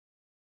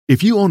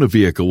If you own a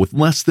vehicle with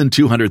less than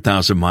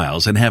 200,000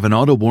 miles and have an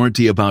auto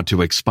warranty about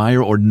to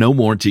expire or no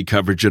warranty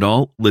coverage at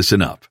all,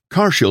 listen up.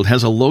 CarShield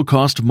has a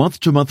low-cost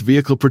month-to-month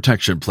vehicle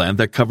protection plan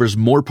that covers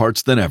more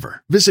parts than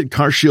ever. Visit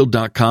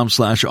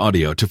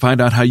carshield.com/audio to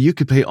find out how you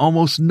could pay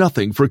almost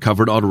nothing for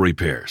covered auto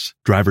repairs.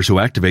 Drivers who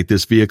activate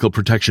this vehicle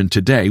protection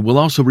today will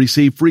also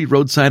receive free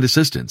roadside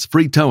assistance,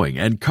 free towing,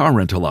 and car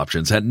rental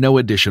options at no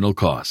additional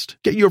cost.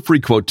 Get your free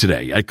quote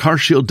today at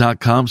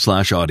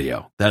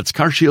carshield.com/audio. That's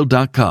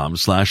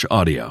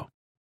carshield.com/audio.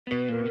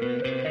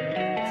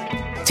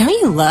 Don't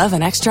you love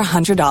an extra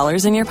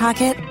 $100 in your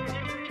pocket?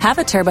 Have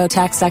a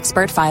TurboTax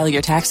expert file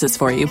your taxes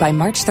for you by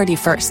March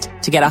 31st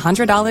to get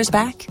 $100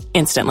 back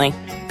instantly.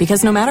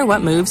 Because no matter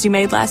what moves you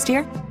made last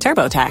year,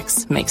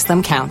 TurboTax makes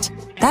them count.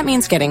 That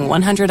means getting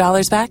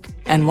 $100 back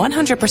and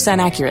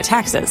 100% accurate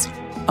taxes,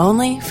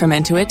 only from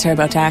Intuit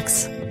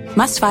TurboTax.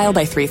 Must file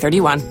by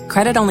 3/31.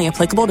 Credit only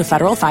applicable to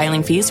federal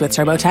filing fees with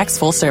TurboTax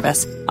full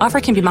service.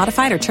 Offer can be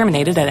modified or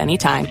terminated at any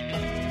time.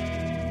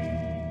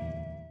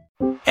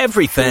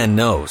 Every fan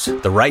knows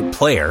the right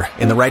player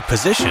in the right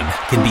position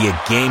can be a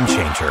game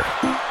changer.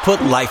 Put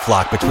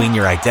LifeLock between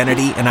your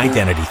identity and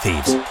identity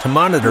thieves to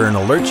monitor and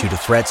alert you to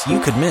threats you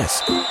could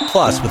miss.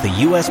 Plus, with a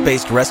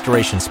U.S.-based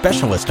restoration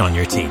specialist on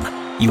your team,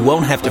 you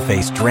won't have to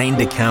face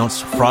drained accounts,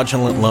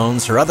 fraudulent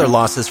loans, or other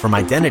losses from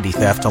identity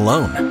theft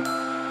alone.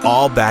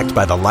 All backed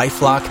by the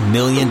LifeLock $1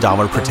 Million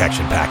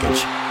Protection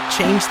Package.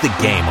 Change the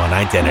game on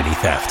identity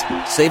theft.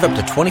 Save up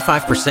to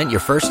 25%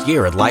 your first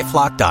year at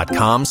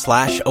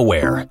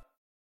LifeLock.com/aware.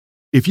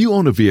 If you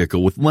own a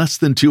vehicle with less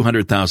than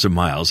 200,000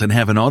 miles and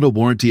have an auto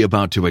warranty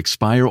about to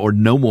expire or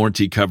no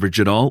warranty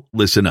coverage at all,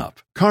 listen up.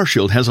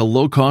 CarShield has a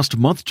low-cost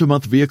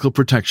month-to-month vehicle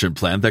protection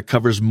plan that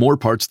covers more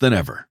parts than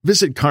ever.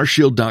 Visit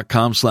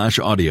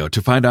carshield.com/audio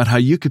to find out how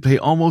you could pay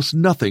almost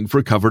nothing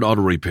for covered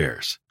auto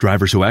repairs.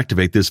 Drivers who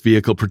activate this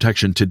vehicle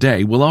protection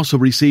today will also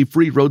receive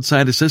free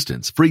roadside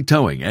assistance, free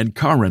towing, and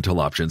car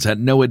rental options at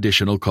no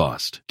additional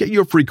cost. Get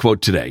your free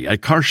quote today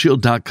at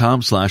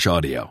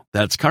carshield.com/audio.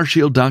 That's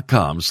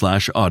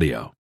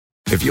carshield.com/audio.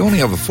 If you only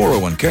have a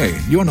 401k,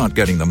 you're not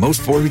getting the most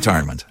for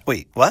retirement.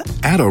 Wait, what?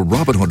 Add a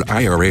Robinhood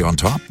IRA on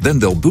top, then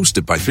they'll boost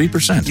it by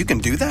 3%. You can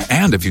do that?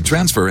 And if you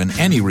transfer in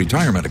any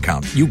retirement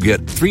account, you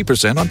get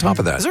 3% on top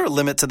of that. Is there a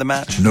limit to the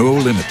match? No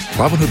limit.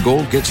 Robinhood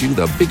Gold gets you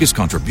the biggest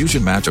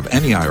contribution match of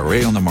any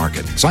IRA on the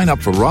market. Sign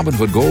up for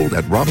Robinhood Gold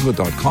at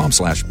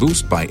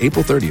Robinhood.com/boost by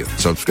April 30th.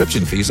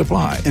 Subscription fees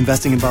apply.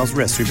 Investing involves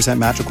risk. 3%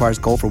 match requires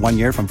gold for 1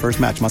 year from first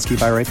match. Must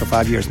keep IRA for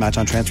 5 years. Match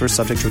on transfers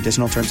subject to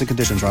additional terms and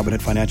conditions.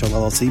 Robinhood Financial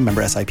LLC,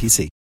 member SIPC.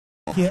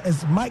 Here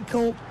is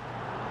Michael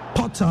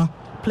Potter,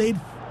 played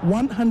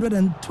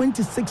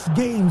 126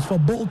 games for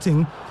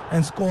Bolton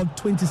and scored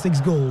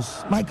 26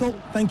 goals. Michael,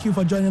 thank you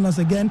for joining us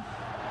again.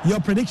 Your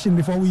prediction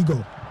before we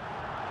go.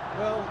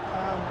 Well,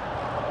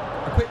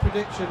 a quick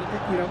prediction.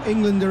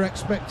 England are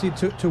expected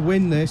to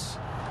win this,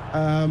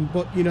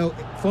 but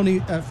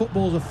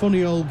football's a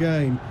funny old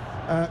game.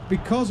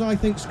 Because I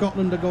think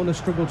Scotland are going to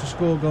struggle to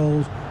score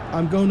goals,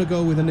 I'm going to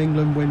go with an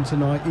England win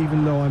tonight,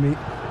 even though I'm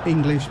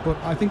English, but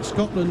I think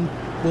Scotland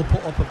will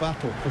put up a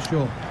battle for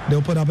sure.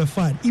 They'll put up a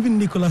fight. Even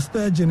Nicola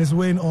Sturgeon is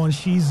weighing on.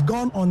 She's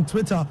gone on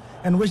Twitter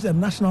and wished the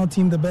national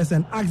team the best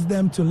and asked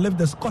them to lift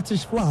the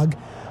Scottish flag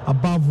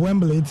above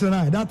Wembley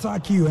tonight. That's our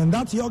cue, and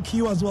that's your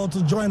cue as well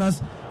to join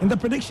us in the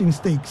prediction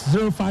stakes.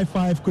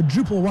 055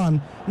 quadruple 1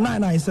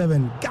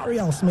 997. Gary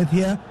L. Smith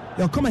here,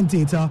 your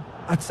commentator.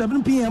 At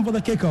 7 p.m. for the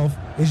kickoff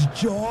is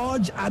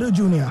George Addo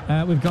Jr.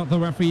 We've got the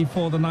referee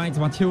for the night,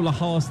 Matula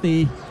Horst,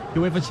 the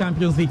UEFA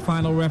Champions League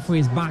final referee,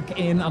 is back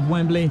in at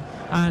Wembley.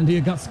 And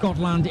you've got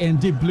Scotland in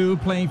deep blue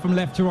playing from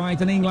left to right,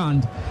 and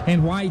England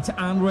in white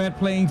and red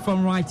playing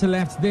from right to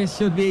left. This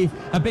should be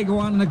a big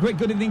one, and a great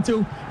good evening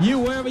to you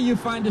wherever you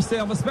find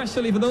yourself,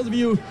 especially for those of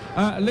you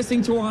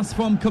listening to us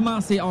from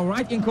Kumasi, or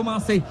right in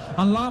Kumasi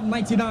on Love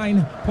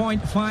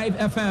 99.5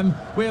 FM.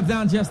 We have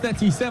done just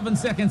 37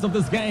 seconds of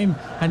this game,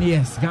 and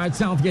yes, Gareth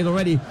Southgate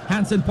already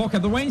hands in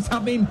pocket. The rains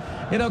have been,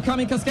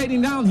 coming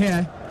cascading down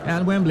here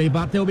at Wembley,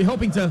 but they'll be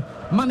hoping to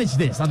manage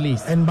this at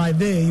least. And by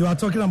there, you are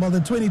talking about the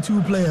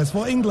 22 players.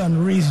 For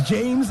England, Reece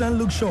James and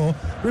Luke Shaw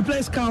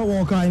replace Kyle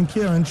Walker and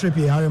Kieran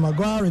Trippier. Harry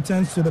Maguire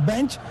returns to the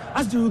bench,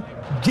 as do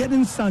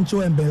Jadon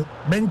Sancho and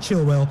Ben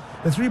Chilwell.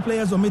 The three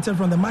players omitted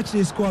from the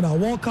matchday squad are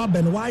Walker,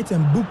 Ben White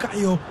and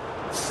Bukayo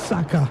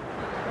Saka.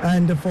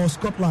 And for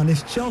Scotland,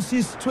 it's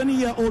Chelsea's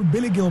 20-year-old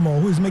Billy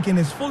Gilmore, who is making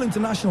his full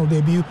international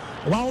debut,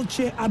 while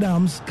Che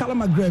Adams,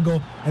 Callum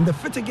McGregor, and the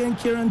fit-again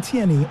Kieran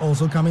Tierney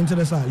also coming to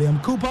the side. Liam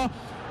Cooper,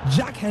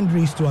 Jack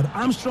Hendry, Stuart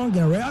Armstrong,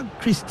 and Ryan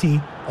Christie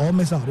all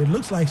miss out. It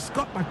looks like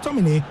Scott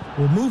McTominay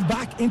will move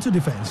back into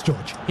defence,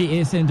 George. He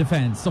is in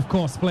defence, of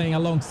course, playing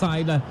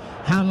alongside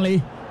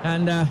Hanley.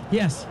 And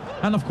yes,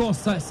 and of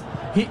course,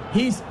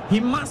 he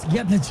must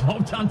get the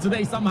job done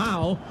today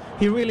somehow.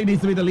 He really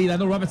needs to be the leader. I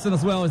know Robertson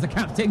as well is the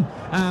captain,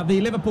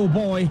 the Liverpool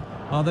boy,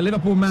 or the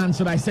Liverpool man,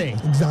 should I say.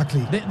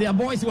 Exactly. They are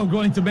boys who have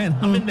grown into men,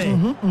 haven't they?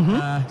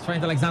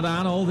 Trent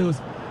Alexander-Arnold,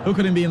 who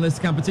couldn't be in this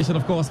competition,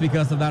 of course,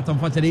 because of that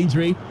unfortunate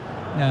injury.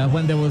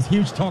 when there was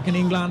huge talk in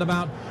England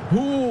about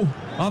who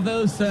of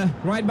those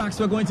right backs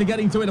were going to get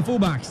into it, the full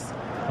backs.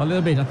 A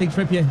little bit. I think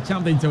Trippier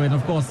jumped into it.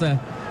 Of course,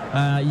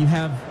 you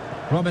have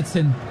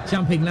Robertson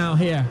jumping now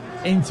here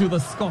into the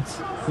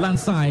Scotland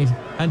side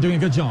and doing a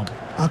good job.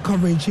 Our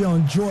coverage here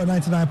on Joy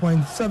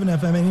 99.7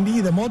 FM, and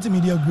indeed the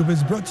multimedia group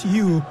is brought to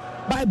you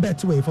by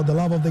Betway for the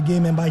love of the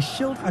game and by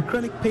Shield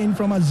Acrylic Paint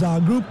from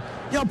Azar Group.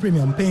 Your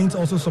premium paint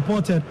also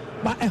supported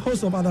by a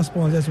host of other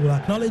sponsors we'll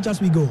acknowledge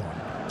as we go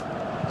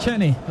on.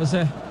 Cheney was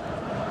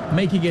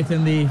making it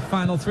in the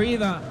final three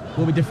that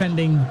will be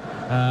defending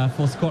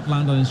for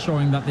Scotland and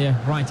ensuring that they're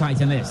right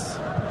tight in this.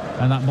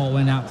 And that ball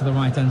went out to the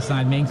right-hand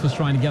side. Minks was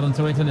trying to get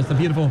onto it, and it's a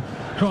beautiful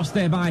cross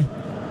there by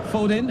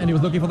Foden, and he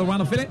was looking for the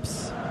run of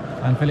Phillips.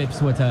 And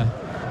Phillips with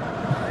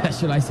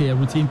should I say, a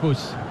routine push.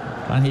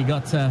 And he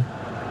got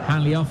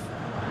Hanley off.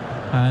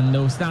 And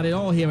they'll start it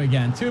all here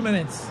again. 2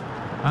 minutes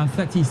and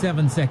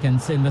 37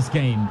 seconds in this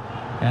game.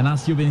 And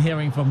as you've been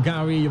hearing from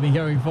Gary, you've been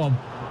hearing from,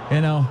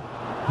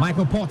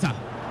 Michael Porter.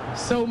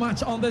 So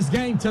much on this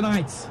game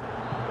tonight.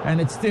 And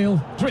it's still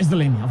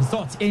drizzling of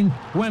sorts in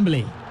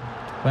Wembley.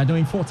 We're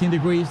doing 14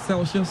 degrees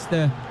Celsius.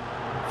 The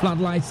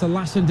floodlights are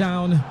lashing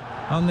down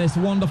on this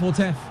wonderful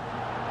turf.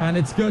 And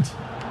it's good.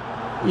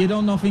 You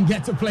don't often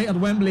get to play at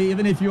Wembley,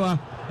 even if you are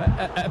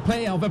a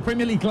player of a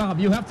Premier League club.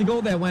 You have to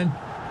go there when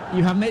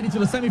you have made it to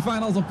the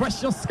semi-finals of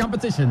precious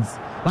competitions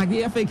like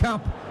the FA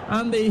Cup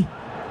and the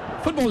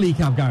Football League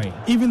Cup, Gary.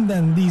 Even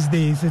then, these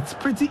days, it's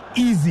pretty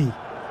easy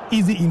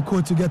in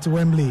quote to get to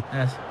Wembley.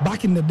 Yes.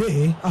 Back in the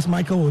day, as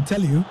Michael will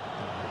tell you,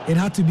 it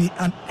had to be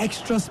an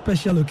extra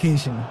special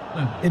occasion.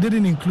 It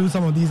didn't include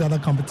some of these other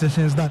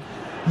competitions that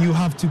you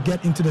have to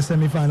get into the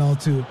semi-final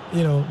to,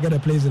 get a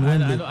place in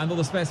Wembley. I know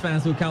the Spurs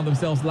fans who count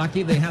themselves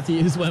lucky. They had to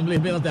use Wembley,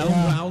 build their own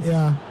grounds.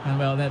 Yeah. And,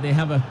 well, they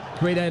have a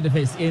great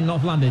edifice in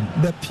North London.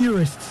 The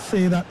purists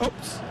say that,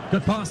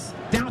 good pass.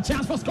 Down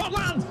chance for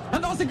Scotland.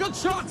 And that was a good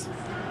shot.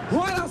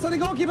 Right outside the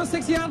goalkeeper's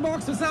 6-yard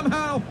box. But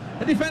somehow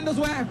the defenders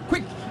were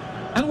quick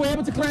and were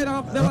able to clear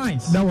up the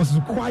lines. That was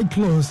quite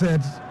close.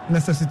 It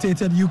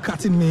necessitated you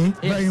cutting me.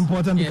 Yes. Very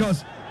important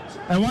because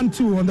a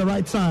 1-2 on the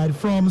right side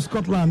from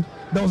Scotland.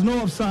 There was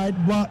no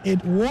offside, but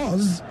it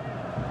was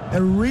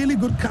a really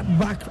good cut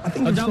back. I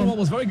think O'Donnell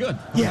was very good.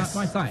 Yes,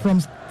 right side.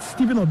 From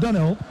Stephen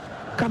O'Donnell,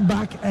 cut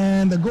back,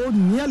 and the goal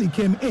nearly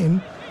came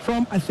in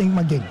from, I think,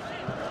 McGinn.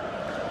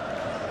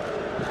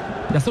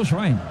 They're still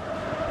trying.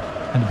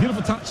 And a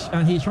beautiful touch,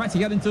 and he tried to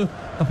get into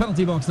the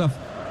penalty box of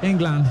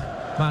England,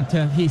 but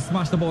he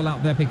smashed the ball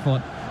out there,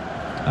 Pickford.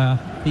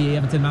 The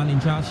Everton man in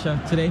charge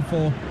today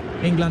for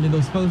England in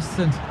those posts,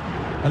 and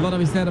a lot of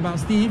it said about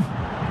Steve.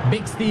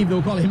 Big Steve,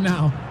 they'll call him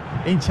now,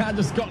 in charge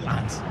of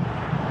Scotland.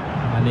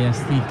 And yes,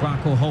 Steve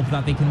Clarke will hope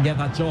that they can get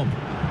that job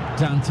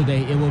done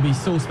today. It will be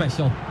so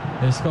special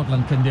if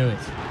Scotland can do it.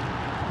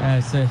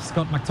 As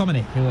Scott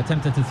McTominay, who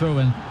attempted to throw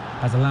in,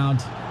 has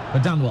allowed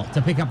O'Donnell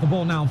to pick up the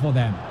ball now for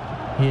them.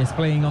 He is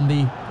playing on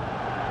the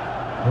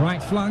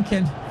right flank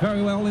and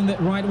very well in the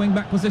right wing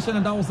back position,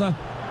 and that was a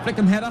flick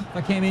and header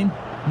that came in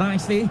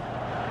nicely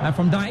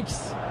from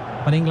Dykes.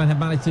 But England have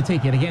managed to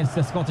take it against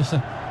the Scottish,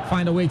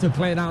 find a way to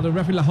play it out. The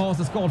referee Lahorst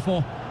has scored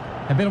for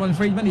a bit of an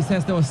infringement. He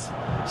says there was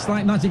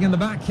slight nudging in the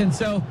back, and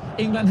so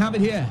England have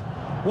it here.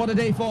 What a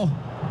day for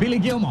Billy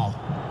Gilmour.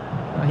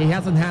 He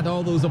hasn't had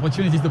all those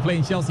opportunities to play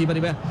in Chelsea, but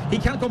he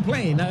can't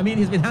complain. I mean,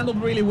 he's been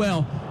handled really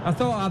well. I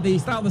thought at the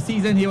start of the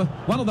season he was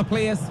one of the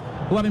players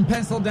who have been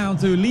penciled down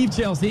to leave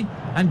Chelsea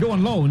and go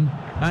on loan.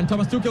 And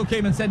Thomas Tuchel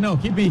came and said, no,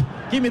 give me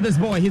this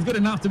boy. He's good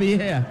enough to be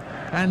here.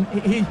 And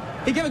he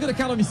gave a good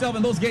account of himself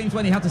in those games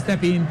when he had to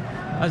step in.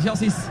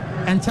 Chelsea's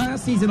entire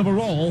season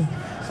overall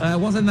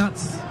wasn't that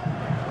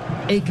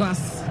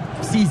A-class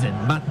season.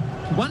 But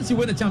once you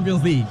win the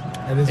Champions League,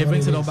 it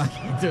brings it all back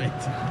into it.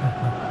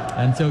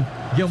 And so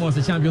Gilmour's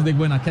the Champions League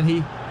winner. Can he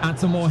add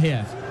some more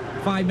here?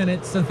 5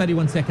 minutes and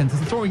 31 seconds.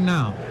 It's throwing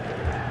now.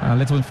 A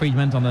little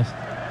infringement on the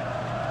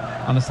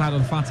side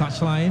of the far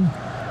touchline.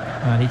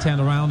 He turned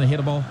around and hit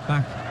the ball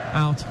back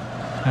out.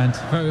 And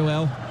very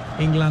well,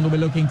 England will be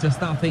looking to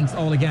start things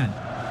all again.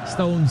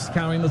 Stones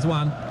carrying this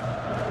one.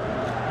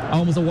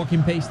 Almost a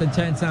walking pace, then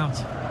turns out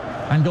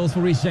and goes for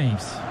Reece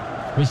James.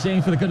 Reece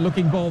James with a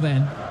good-looking ball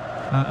then.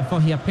 I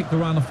thought he had picked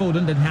around the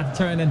Foden, then had to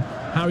turn, and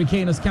Harry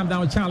Kane has come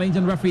down with challenge,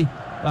 and referee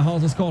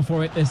Lahorst has scored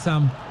for it. There's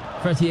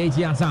 38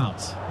 yards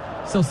out.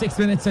 So 6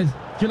 minutes, and do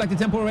you like the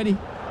tempo already?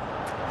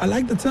 I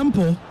like the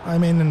tempo. I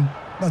mean,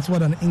 that's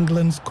what an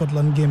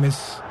England-Scotland game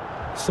is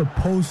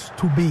supposed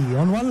to be.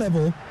 On one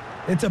level,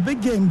 it's a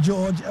big game,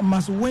 George. A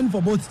must win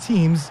for both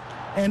teams,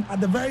 and at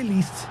the very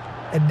least,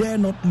 a dare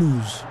not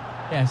lose.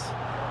 Yes,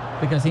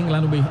 because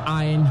England will be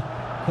eyeing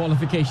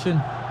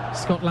qualification.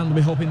 Scotland will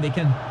be hoping they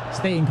can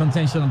stay in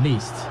contention at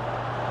least.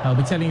 I'll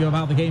be telling you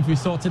about the games we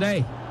saw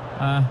today.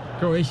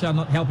 Croatia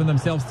not helping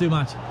themselves too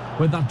much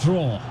with that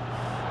draw,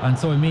 and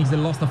so it means they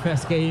lost the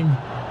first game,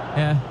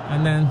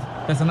 and then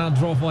there's another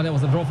draw for there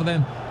was a draw for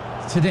them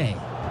today.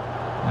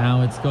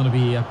 Now it's going to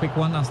be a quick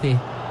one as they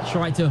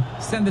try to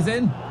send this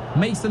in.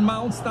 Mason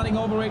Mount standing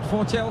over it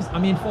for Chelsea.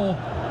 For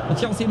the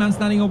Chelsea man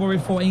standing over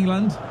it for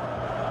England.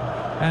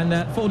 And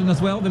Foden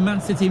as well, the Man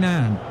City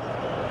man.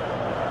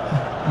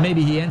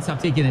 Maybe he ends up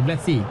taking it.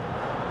 Let's see.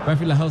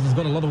 Referee Lahoz has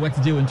got a lot of work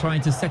to do in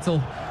trying to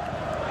settle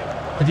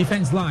the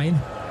defense line.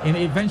 And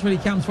it eventually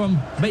comes from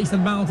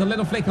Mason Mount. A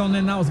little flick on,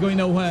 and now it's going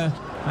nowhere.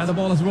 And the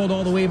ball has rolled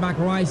all the way back.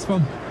 Rice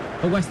from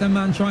the West Ham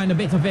man trying a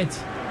bit of it.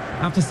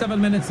 After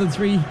 7 minutes and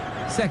 3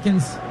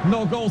 seconds,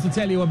 no goals to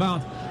tell you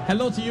about.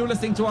 Hello to you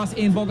listening to us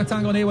in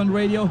Bogatang on A1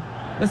 Radio,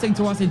 listening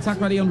to us in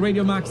Takrady on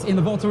Radio Max, in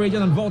the Volta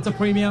region and Volta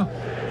Premier,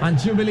 and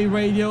Jubilee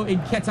Radio in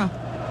Quetta,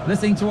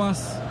 listening to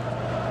us.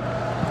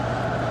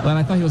 Well,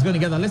 I thought he was going to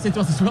get that. Listening to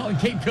us as well in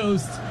Cape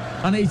Coast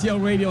on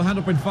ATL Radio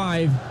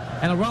 100.5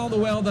 and around the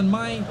world on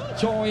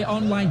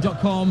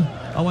myjoyonline.com.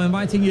 And we're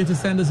inviting you to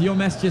send us your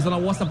messages on our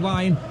WhatsApp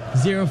line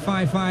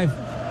 055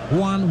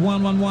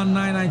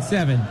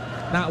 1111997.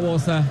 That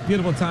was a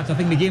beautiful touch. I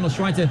think the game was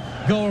trying to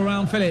go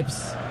around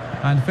Phillips.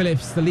 And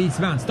Phillips, the Leeds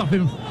man, stopped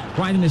him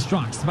right in his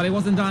tracks. But it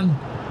wasn't done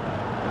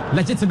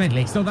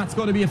legitimately. So that's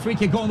going to be a free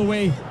kick on the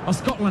way of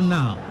Scotland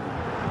now.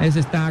 This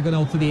is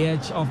diagonal to the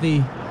edge of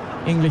the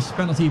English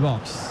penalty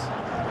box.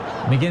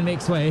 McGinn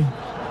makes way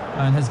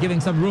and has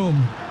given some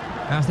room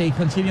as they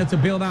continue to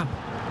build up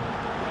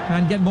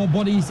and get more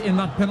bodies in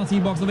that penalty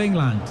box of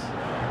England.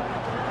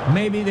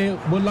 Maybe they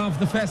will love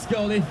the first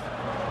goal if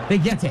they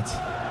get it.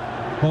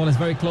 Ball is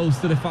very close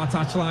to the far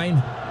touch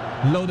line.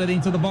 Loaded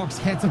into the box.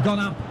 Heads have gone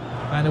up.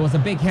 And there was a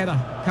big header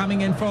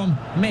coming in from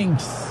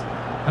Minks.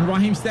 And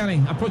Raheem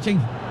Sterling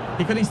approaching.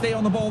 He couldn't stay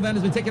on the ball then.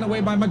 It's been taken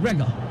away by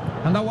McGregor.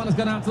 And that one has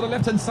gone out to the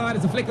left-hand side.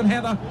 It's a flick on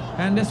header.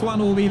 And this one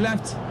will be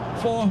left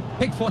for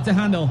Pickford to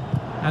handle.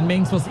 And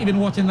Minks was even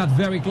watching that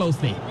very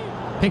closely.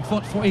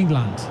 Pickford for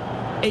England.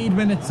 8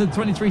 minutes and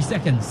 23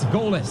 seconds.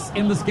 Goalless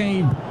in this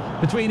game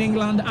between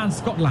England and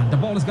Scotland. The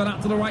ball has gone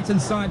out to the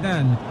right-hand side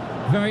then.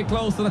 Very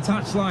close to the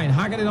touchline.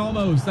 Haggard it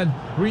almost. And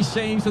Reece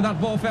James with that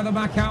ball feather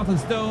back out. And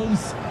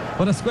Stones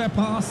with a square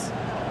pass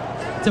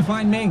to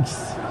find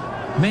Minks.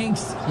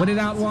 Minks with it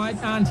out wide.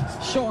 And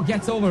Shaw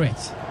gets over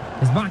it.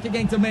 It's back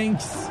again to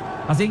Minks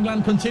as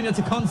England continue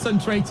to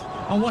concentrate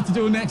on what to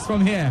do next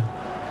from here.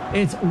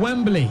 It's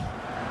Wembley.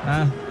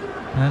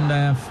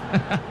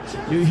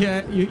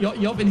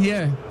 You often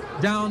hear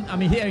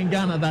here in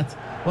Ghana that,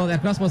 well, the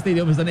Accra Sports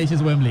Stadium is the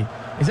nation's Wembley.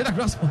 Is it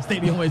Accra Sports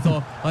Stadium or is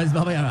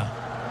Baba Yara?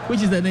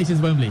 Which is the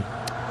nation's Wembley?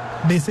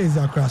 They say it's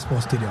the Accra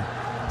Sports Stadium.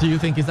 Do you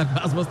think it's the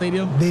Accra Sports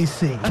Stadium? They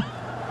say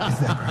it's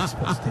the Accra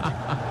Sports Stadium.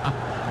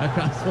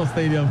 Accra Sports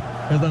Stadium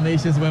is the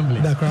nation's Wembley.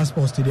 The Accra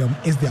Sports Stadium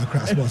is the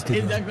Accra Sports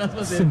Stadium. It's the Accra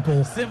Sports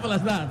Stadium. Simple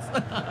as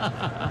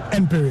that.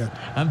 And period.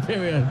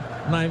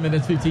 9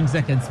 minutes, 15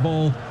 seconds.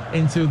 Ball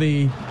into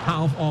the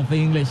half of the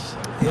English.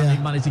 Yeah. And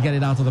they managed to get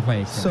it out of the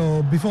place.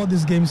 So before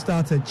this game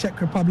started, Czech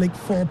Republic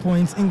 4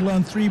 points,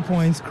 England 3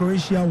 points,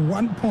 Croatia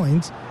 1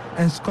 point,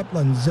 and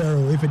Scotland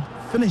 0. If it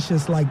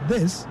finishes like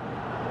this,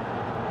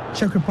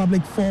 Czech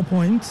Republic 4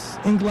 points,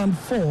 England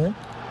 4,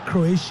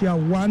 Croatia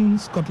 1,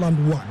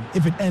 Scotland 1.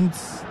 If it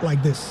ends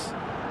like this,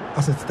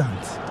 as it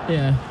stands.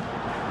 Yeah.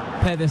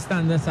 Per the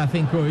standards, I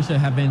think Croatia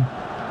have been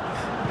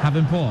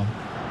poor.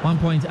 1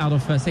 point out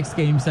of 6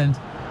 games, and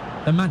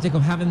the magic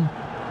of having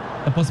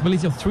the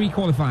possibility of 3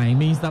 qualifying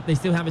means that they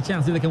still have a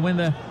chance if they can win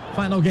the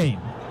final game.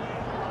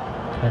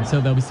 And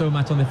so there'll be so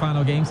much on the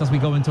final games as we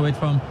go into it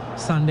from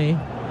Sunday.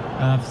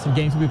 Some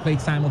games will be played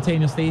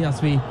simultaneously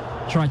as we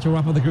try to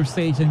wrap up the group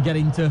stage and get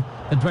into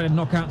the dreaded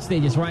knockout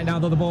stages. Right now,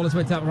 though, the ball is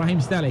with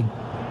Raheem Sterling.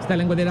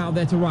 Sterling with it out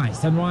there to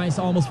Rice. And Rice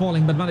almost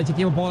falling, but managed to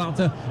keep the ball out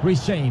to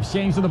Reece James.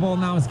 James with the ball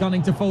now is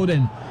gunning to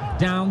Foden.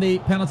 Down the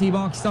penalty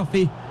box of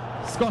the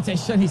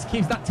Scottish, and he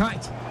keeps that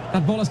tight.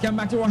 That ball has come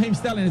back to Raheem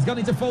Sterling. It's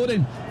gunning to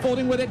Foden.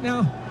 Foden with it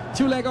now.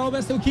 Two-leg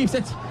over, still keeps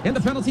it in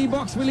the penalty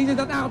box. Releasing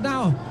that out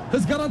now.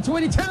 Has got on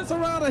 20, turns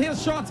around, and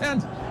here's shot,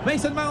 and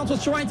Mason Mount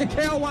was trying to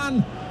kill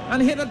one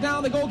and hit it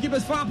down the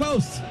goalkeeper's far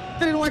post.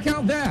 Didn't work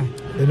out there.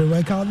 Didn't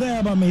work out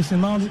there, but Mason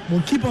Mount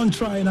will keep on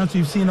trying, as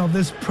we've seen of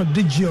this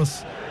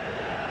prodigious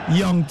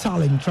young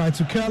talent. Tried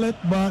to curl it,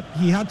 but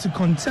he had to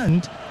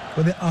contend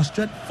with the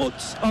outstretched foot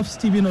of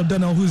Stephen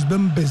O'Donnell, who's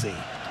been busy.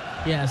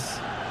 Yes,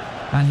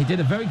 and he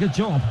did a very good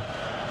job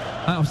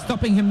of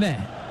stopping him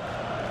there.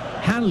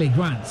 Hanley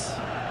Grant.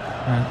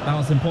 That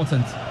was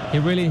important. He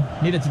really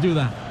needed to do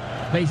that.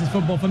 Plays his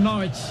football for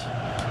Norwich.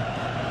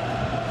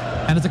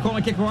 And it's a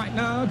corner kick right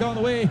now, going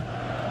the way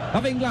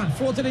of England.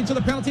 Floated into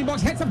the penalty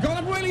box. Heads have gone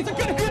up really. It's a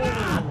good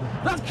header.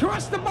 That's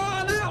crushed the ball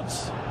and out.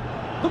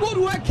 The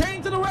woodwork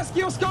came to the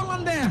rescue of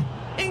Scotland there.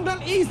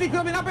 England easily could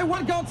have been up at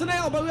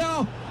 1-0, but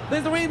well,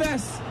 there's the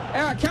reverse.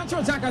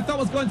 Counter-attack I thought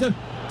was going to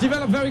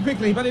develop very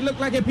quickly, but it looked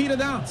like it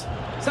petered out.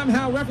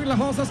 Somehow referee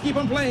Lahoz keep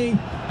on playing,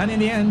 and in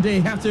the end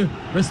they have to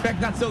respect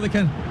that so they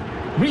can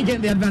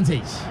regain the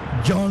advantage.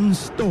 John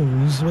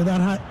Stones with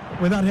that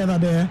header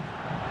there.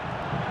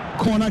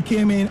 Corner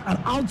came in, an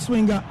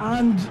outswinger,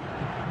 and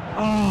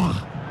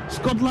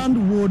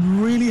Scotland would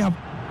really have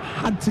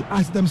had to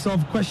ask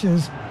themselves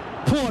questions.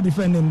 Poor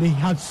defending, they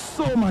had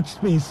so much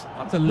space.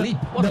 What a leap,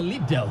 what a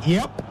leap, Del.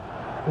 Yep.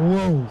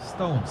 Whoa.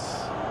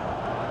 Stones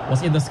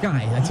was in the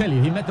sky, I tell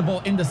you, he met the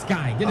ball in the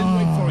sky, didn't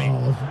wait for it.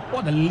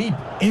 What a leap.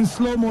 In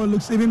slow-mo it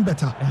looks even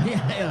better.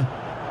 Yeah.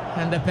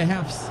 and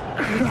perhaps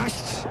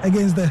crashed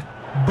against the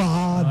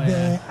bar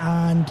there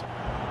and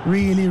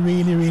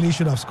really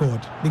should have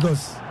scored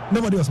because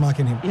nobody was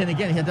marking him. And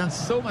again, he had done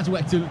so much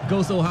work to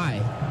go so high.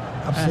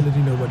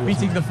 Absolutely nobody was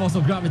beating the force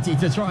of gravity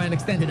to try and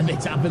extend it a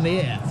bit up in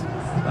the air.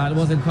 But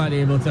wasn't quite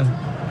able to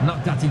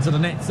knock that into the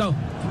net. So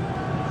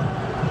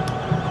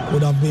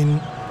would have been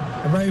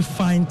a very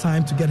fine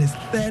time to get his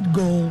third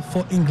goal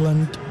for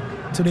England.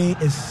 Today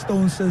is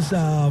Stones'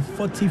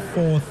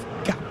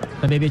 44th cap.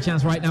 There may be a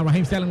chance right now.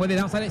 Raheem Sterling with it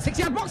outside it.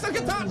 6-yard box and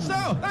can touch.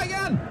 So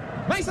again,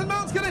 Mason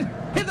Mount's going to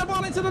hit the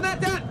ball into the net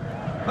there.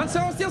 And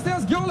so still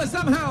stays goalless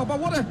somehow. But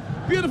what a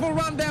beautiful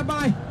run there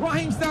by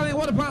Raheem Sterling.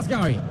 What a pass,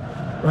 Gary.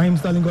 Raheem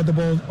Sterling got the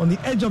ball on the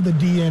edge of the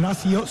D, and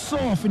as he so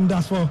often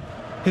does for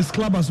his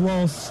club as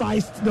well,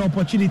 seized the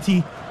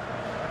opportunity,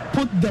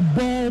 put the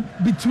ball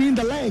between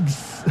the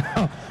legs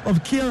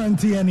of Kieran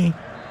Tierney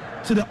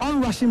to the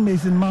onrushing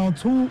Mason Mount,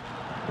 who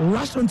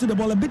rushed onto the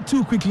ball a bit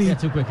too quickly. Yeah,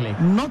 too quickly.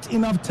 Not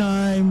enough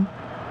time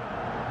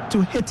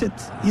to hit it,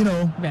 in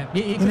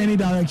any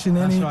direction.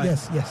 That's right.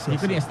 Yes. He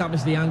couldn't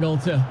establish the angle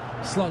to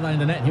slot that in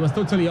the net. He was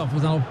totally off.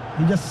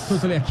 He just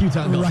totally acute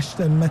angle. Rushed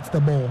and met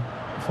the ball,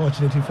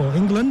 fortunately for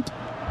England.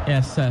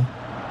 Yes,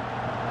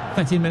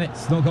 13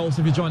 minutes, no goals.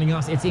 If you're joining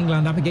us, it's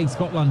England up against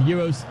Scotland.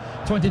 Euros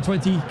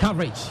 2020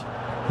 coverage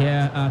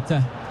here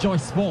at Joy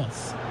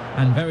Sports.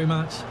 And very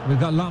much, we've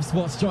got Love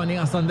Sports joining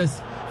us on this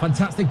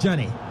fantastic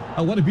journey.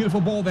 Oh, what a beautiful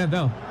ball there,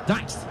 though.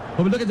 Dykes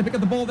will be looking to pick up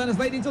the ball, then is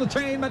laid into the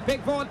chain, but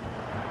Pickford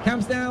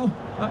comes down,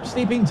 up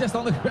sleeping just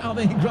on the ground.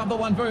 He grabbed the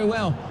one very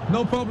well.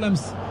 No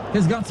problems.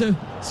 He's got to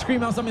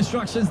scream out some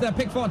instructions there.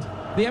 Pickford,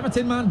 the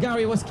Everton man,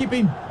 Gary, was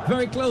keeping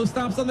very close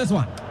stabs on this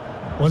one.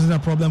 Wasn't a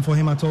problem for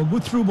him at all.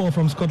 Good through ball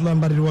from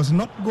Scotland, but it was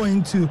not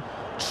going to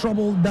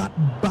trouble that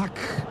back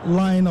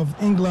line of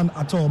England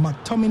at all.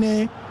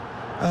 McTominay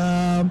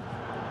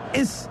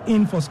is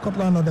in for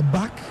Scotland at the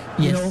back,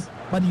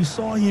 but you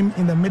saw him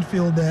in the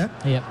midfield there.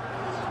 Yep.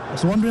 I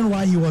was wondering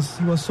why he was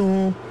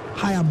so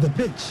high up the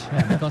pitch.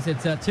 Yeah, because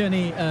it's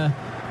Tierney,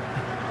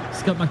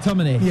 Scott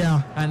McTominay.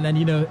 Yeah. And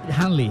then,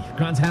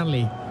 Grant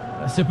Hanley,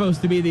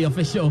 supposed to be the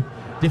official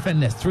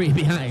defenders, 3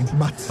 behind.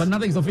 But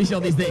nothing's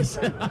official these days.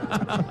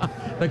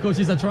 The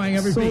coaches are trying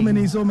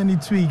everything. So many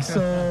tweaks.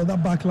 So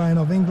that back line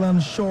of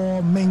England,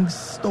 Shaw, Minks,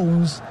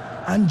 Stones,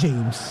 and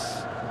James.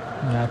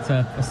 That's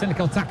a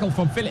cynical tackle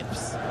from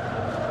Phillips.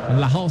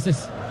 And Lahoz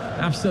is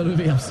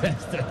absolutely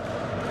obsessed.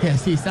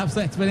 Yes, he's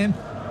upset with him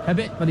a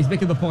bit, but he's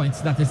making the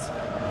points. That is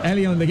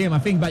early on in the game, I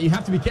think, but you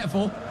have to be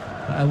careful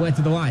where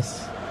to the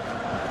wise.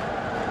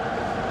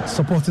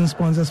 Supporting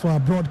sponsors for our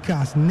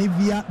broadcast,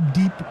 Nivea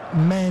Deep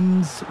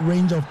Men's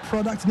range of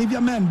products.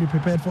 Nivea Men, be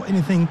prepared for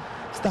anything.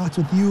 Starts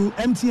with you.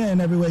 MTN,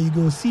 everywhere you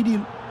go. CD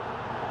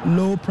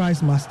Low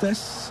Price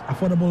Masters,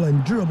 affordable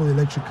and durable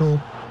electrical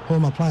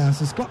home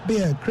appliances. Club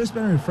Beer, crisp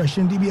and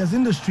refreshing. DBS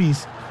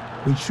Industries,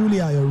 we truly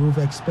are your roof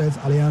experts.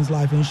 Allianz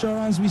Life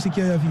Insurance, we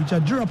secure your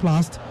future.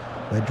 Duraplast,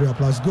 where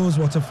Duraplast goes,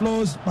 water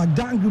flows.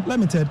 McDan Group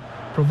Limited,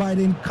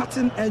 providing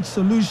cutting-edge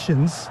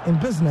solutions in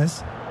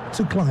business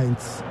to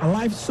clients.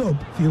 Alive Soap,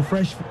 feel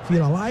fresh,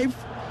 feel alive.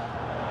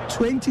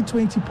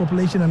 2020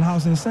 population and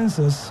housing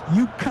census,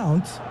 you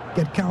count,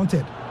 get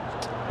counted.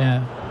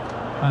 Yeah,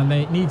 and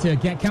they need to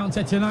get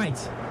counted tonight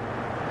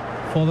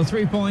for the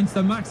 3 points,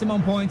 the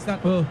maximum points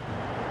that will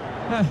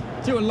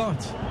do a lot.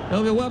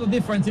 There'll be a world of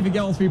difference if you get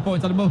all 3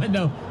 points. At the moment,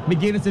 no,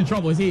 McGinn is in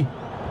trouble, is he?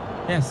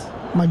 Yes.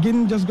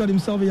 McGinn just got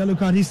himself a yellow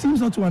card. He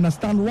seems not to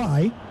understand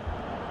why,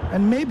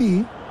 and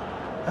maybe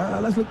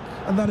let's look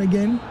at that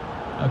again.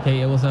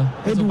 Okay, it was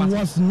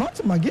not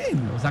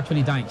McGinn. It was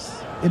actually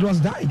Dykes. It was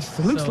Dykes.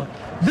 It looks like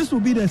this will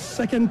be the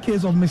second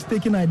case of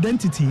mistaken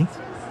identity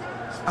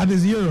at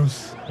his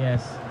Euros.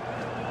 Yes.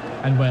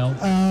 And well,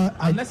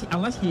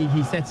 unless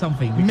he said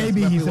something.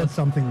 Maybe he said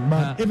something,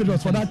 but if it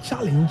was for that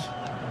challenge,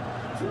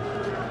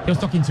 he was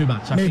talking too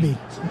much. I think.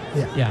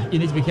 Yeah. You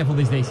need to be careful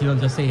these days. You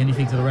don't just say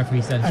anything to the referee.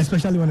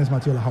 Especially when it's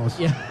Mathieu Lahoz.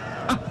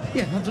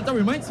 Yeah, that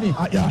reminds me.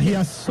 He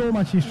has so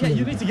much history. Yeah,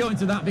 you need to go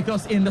into that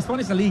because in the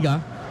Spanish La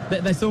Liga,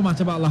 there's so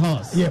much about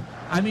Lahoz. Yep.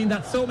 I mean,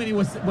 that so many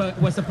were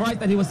surprised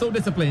that he was so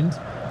disciplined.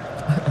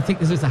 I think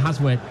this is a harsh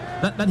word.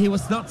 That he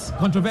was not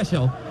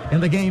controversial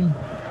in the game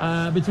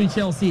between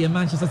Chelsea and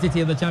Manchester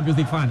City in the Champions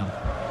League final.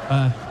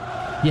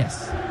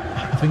 Yes,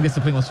 I think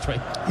discipline was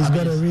straight. He's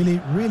got a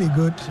really, really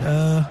good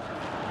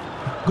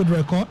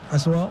record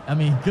as well. I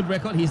mean, good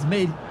record. He's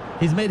made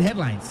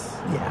headlines.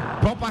 Yeah.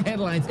 Proper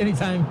headlines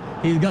anytime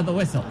he's got the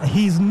whistle.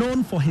 He's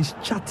known for his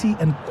chatty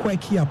and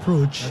quirky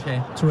approach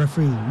to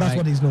refereeing. That's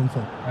what he's known for.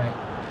 Right.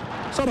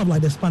 Sort of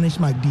like the Spanish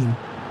Mike Dean.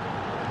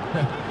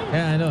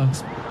 Yeah, I know.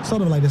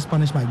 Sort of like the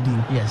Spanish Mike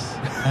Dean. Yes.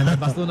 And the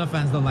Barcelona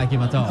fans don't like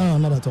him at all. Oh,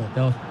 not at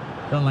all.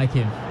 Don't like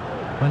him.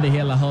 When they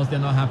hear Lahoz, they're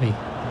not happy.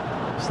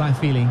 It's that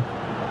feeling.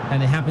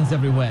 And it happens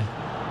everywhere.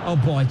 Oh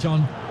boy,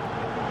 John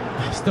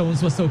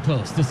Stones was so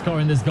close to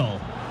scoring this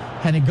goal.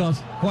 And it got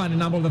quite a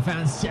number of the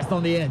fans just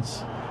on the edge,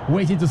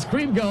 waiting to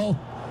scream goal.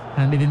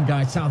 And even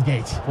Gareth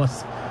Southgate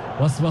was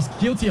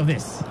guilty of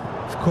this.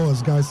 Of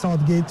course, Gareth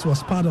Southgate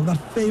was part of that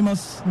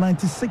famous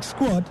 96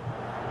 squad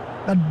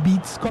that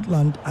beat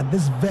Scotland at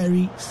this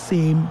very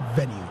same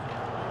venue.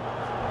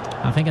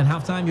 I think at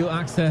halftime you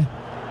asked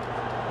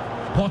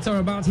Potter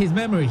about his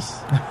memories.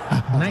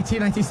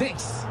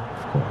 1996.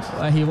 Of course.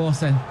 Where he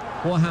was and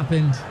what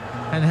happened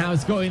and how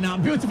it's going now.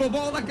 Beautiful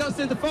ball that goes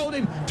into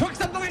Foden.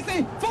 Trucks up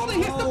nicely. Foden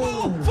hits the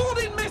ball.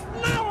 Foden missed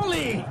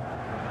narrowly.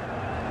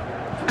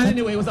 And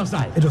anyway, it was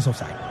offside. It was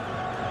offside.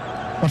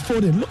 But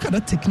Foden, look at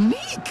the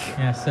technique.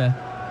 Yes, sir.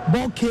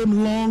 Ball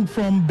came long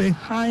from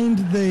behind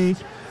the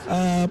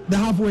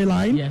halfway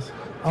line. Yes.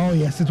 Oh,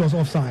 yes, it was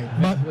offside.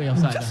 But Way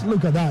offside, just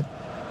look at that.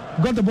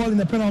 Got the ball in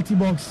the penalty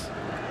box,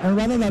 and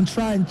rather than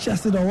try and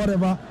chest it or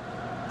whatever,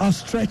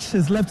 outstretched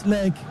his left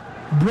leg,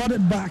 brought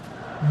it back,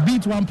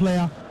 beat one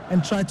player,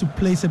 and tried to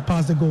place it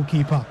past the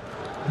goalkeeper.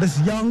 This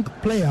young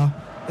player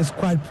is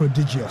quite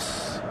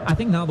prodigious. I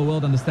think now the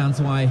world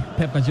understands why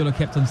Pep Guardiola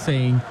kept on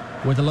saying,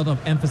 with a lot of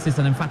emphasis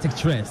and emphatic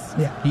stress,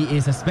 he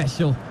is a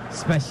special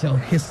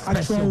His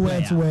actual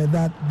words were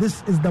that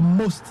this is the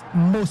most,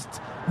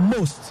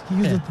 he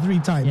used it 3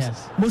 times,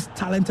 most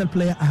talented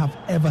player I have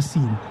ever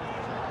seen.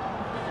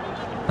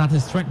 That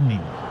is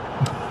threatening.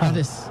 That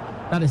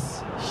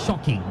is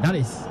shocking. That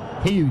is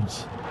huge.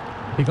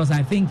 Because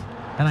I think,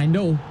 and I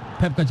know,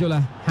 Pep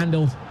Guardiola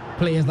handled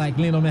players like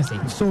Lionel Messi.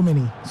 So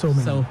many. So,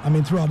 I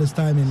mean, throughout his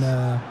time in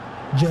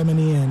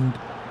Germany and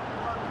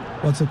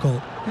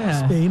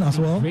Spain as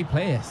well. Great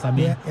players. I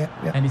mean,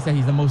 and he said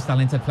he's the most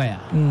talented player.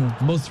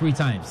 Most 3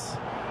 times.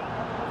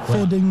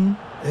 Foden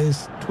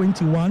is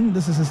 21.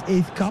 This is his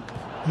 8th cap.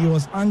 He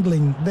was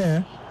angling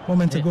there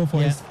moment ago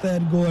for his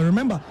 3rd goal. And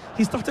remember,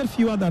 he started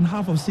fewer than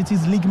half of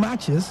City's league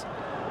matches,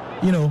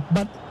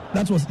 but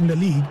that was in the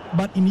league.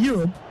 But in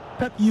Europe,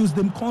 Pep used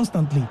them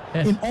constantly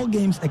in all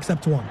games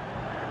except one.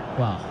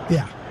 Wow.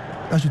 Yeah,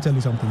 that should tell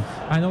you something.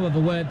 I know that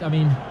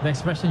the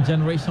expression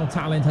generational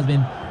talent has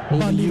been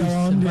bandied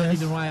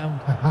around.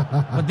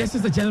 But this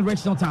is a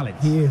generational talent.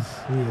 He is.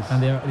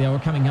 And they are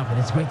coming up, and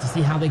it's great to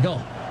see how they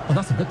go. Oh,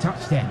 that's a good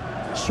touch there.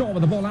 Shaw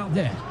with the ball out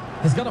there.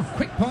 He's got a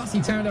quick pass. He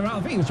turned around. I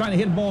think he was trying to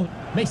hit the ball.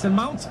 Mason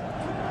Mount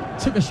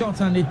took a shot,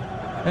 and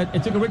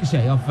it took a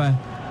ricochet of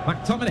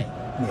McTominay.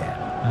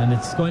 Yeah. And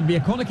it's going to be a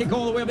corner kick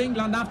all the way of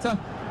England after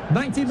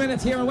 19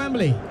 minutes here in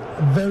Wembley.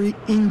 Very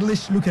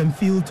English look and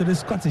feel to the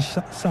Scottish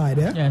side,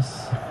 eh?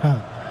 Yes.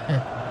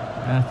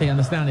 They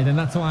understand it, and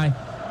that's why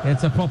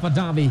it's a proper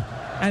derby.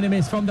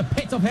 Enemies from the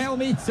pit of hell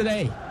meets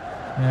today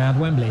at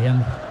Wembley,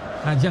 and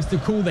just to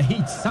cool the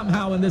heat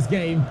somehow in this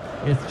game,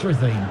 it's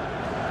drizzling.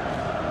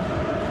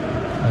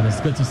 And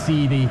it's good to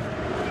see the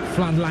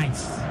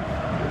floodlights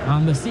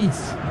on the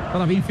seats that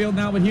have been filled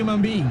now with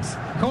human beings.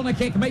 Corner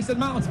kick, Mason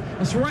Mount.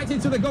 It's right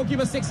into the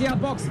goalkeeper's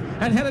 6-yard box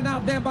and headed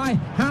out there by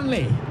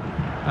Hanley.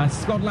 And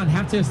Scotland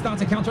have to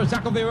start a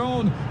counter-attack of their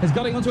own. It's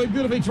getting onto a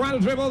beautifully trial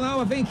dribble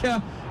now. I think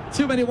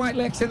too many white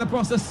legs in the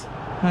process.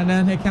 And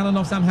then they cannon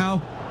off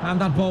somehow.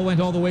 And that ball went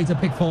all the way to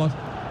Pickford.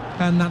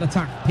 And that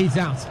attack peels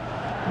out.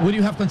 Would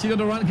you have continued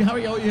to run,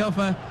 Gary, or you have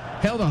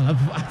held on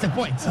at a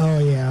point? Oh,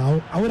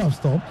 yeah. I would have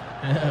stopped.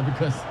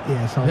 Because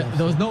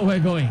there was nowhere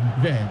going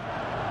there.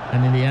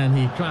 And in the end,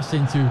 he crashed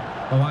into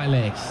the white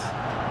legs.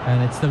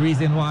 And it's the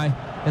reason why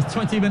it's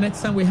 20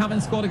 minutes and we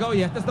haven't scored a goal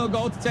yet. There's no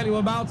goal to tell you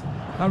about.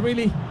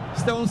 Really,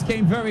 Stones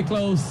came very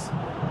close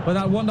with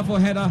that wonderful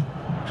header,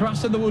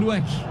 crashed in the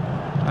woodwork.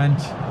 And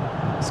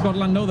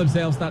Scotland know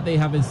themselves that they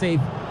have been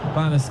saved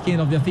by the skin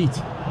of their feet.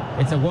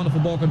 It's a wonderful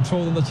ball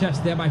control on the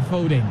chest there by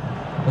Foden.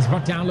 It's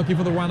brought down looking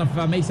for the run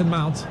of Mason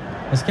Mount.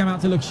 It's come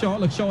out to Luke Shaw.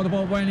 Luke Shaw with the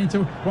ball went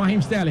into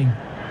Raheem Sterling.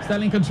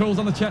 Sterling controls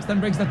on the chest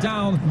and brings that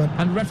down.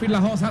 And referee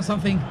Lahos has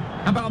something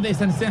about this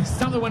and says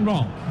something went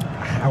wrong.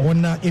 I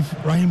wonder if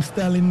Raheem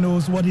Sterling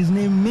knows what his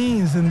name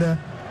means in the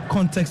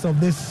context of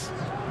this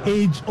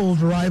age-old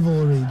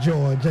rivalry,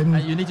 George.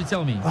 And you need to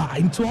tell me.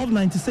 In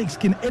 1296,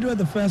 King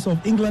Edward I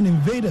of England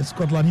invaded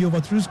Scotland. He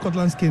overthrew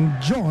Scotland's King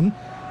John,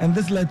 and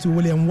this led to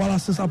William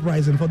Wallace's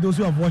uprising. For those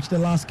who have watched The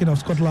Last King of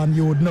Scotland,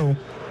 you would know.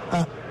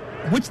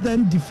 Which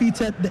then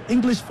defeated the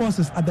English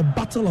forces at the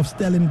Battle of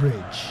Stirling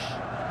Bridge.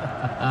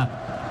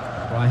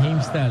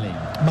 Raheem Sterling.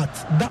 But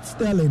that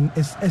Sterling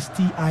is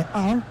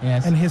S-T-I-R,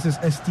 and his is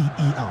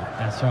S-T-E-R.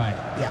 That's right.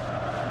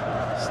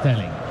 Yeah.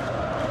 Sterling.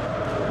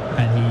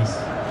 And he's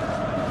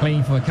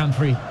playing for a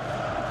country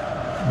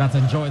that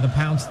enjoy the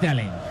pound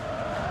sterling.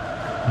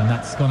 And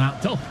that's gone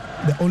out top.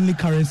 The only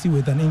currency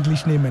with an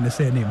English name and a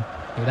surname.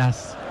 It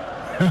has.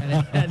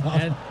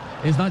 and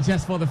it's not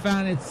just for the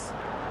fan, it's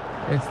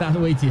that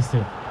way it is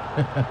too.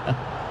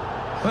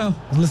 Well,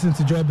 I was listening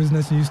to Joy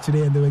Business News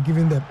today, and they were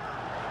giving the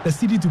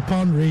CD to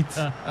pound rate.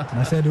 And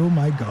I said, oh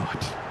my God.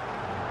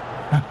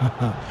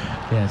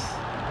 Yes,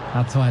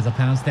 that's why it's a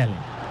pound sterling.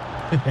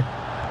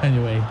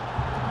 Anyway,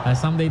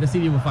 someday the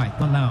CD will fight,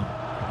 not now.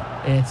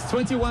 It's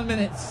 21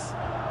 minutes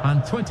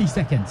and 20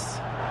 seconds.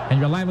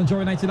 And you're live on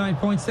Joy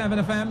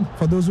 99.7 FM.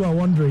 For those who are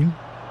wondering,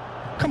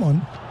 come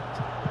on.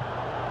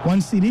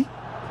 1 CD?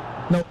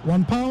 No,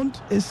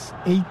 £1 is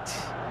 8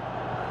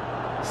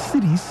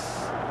 cities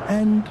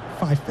and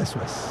 5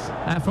 pesos.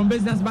 From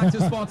business back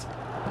to sport.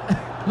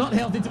 Not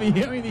healthy to be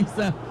hearing these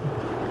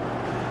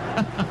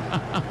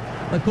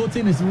The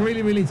coating is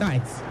really, really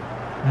tight.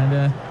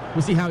 And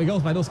we'll see how he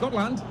goes. By though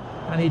Scotland,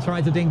 and he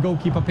tried to ding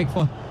goalkeeper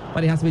Pickford,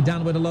 but he has to be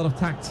done with a lot of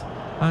tact.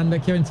 And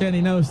Kieran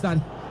Tierney knows that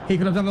he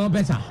could have done a lot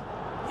better.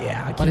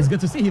 Yeah, but it's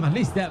good to see him at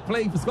least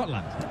playing for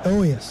Scotland.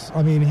 Oh yes,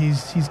 I mean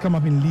he's come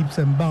up in leaps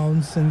and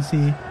bounds since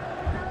he's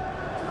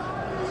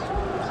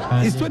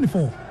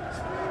 24.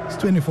 He's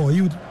 24.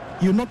 You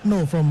not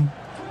know from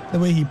the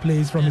way he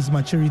plays, from his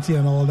maturity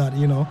and all that,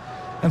 you know.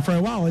 And for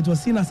a while, it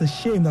was seen as a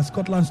shame that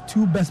Scotland's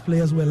two best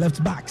players were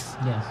left backs.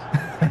 Yes.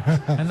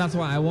 And that's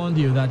why I warned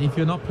you that if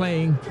you're not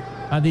playing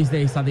these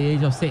days at the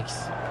age of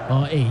 6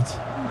 or 8,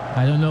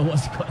 I don't know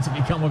what's going to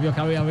become of your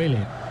career,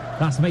 really.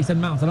 That's Mason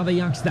Mount, another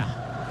youngster.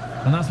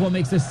 And that's what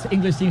makes this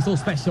English team so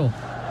special.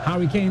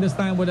 Harry Kane this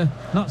time with a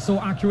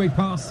not-so-accurate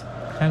pass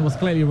and was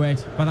clearly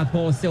read, but that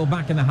ball is still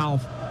back in the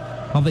half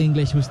of the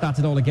English, who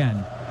started all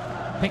again.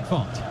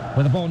 Pickford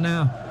with the ball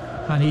now,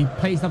 and he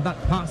plays up that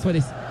pass with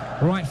his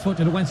right foot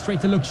and it went straight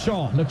to Luke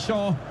Shaw. Luke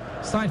Shaw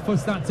side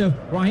foots that to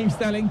Raheem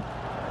Sterling,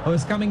 who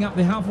is coming up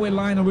the halfway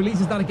line and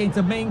releases that again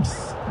to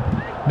Minks.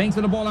 Minks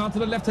with the ball out to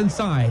the left-hand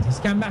side. He's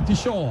come back to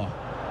Shaw.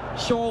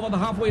 Shaw over the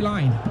halfway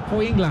line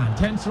for England.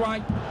 Turns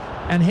right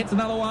and hits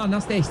another one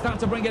as they start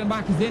to bring it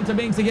back. It's into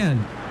Minks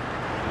again.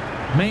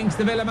 Minks,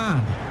 the Villa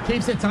man,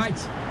 keeps it tight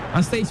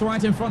and stays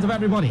right in front of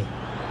everybody.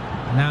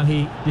 Now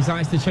he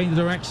decides to change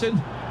the direction,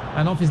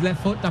 and off his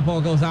left foot, that ball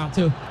goes out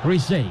to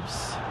Reece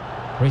James.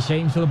 Reece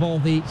James for the ball,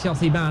 the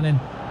Chelsea man, and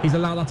he's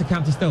allowed that to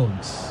come to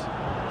Stones.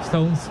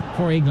 Stones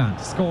for England.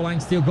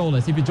 Scoreline still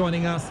goalless. If you're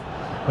joining us,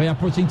 we are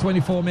approaching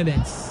 24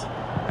 minutes.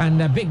 And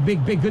a big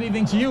good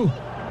evening to you.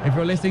 If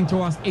you're listening to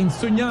us in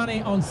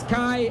Sunyani on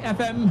Sky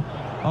FM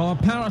or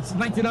Parrots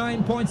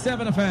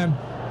 99.7 FM,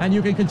 and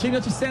you can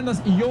continue to send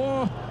us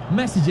your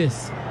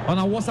messages on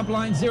our WhatsApp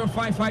line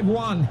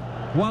 0551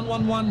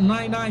 111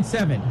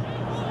 997.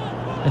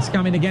 It's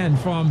coming again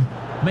from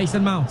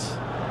Mason Mount,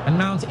 and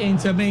Mount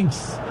into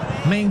Minks.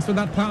 Minks with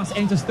that pass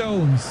into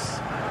Stones.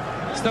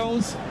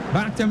 Stones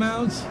back to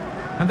Mount,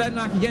 and then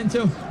back again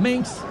to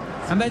Minks,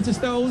 and then to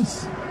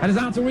Stones, and it's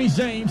out to Reece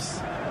James,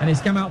 and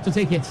he's come out to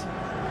take it,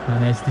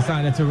 and he's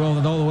decided to roll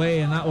it all the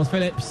way, and that was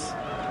Phillips.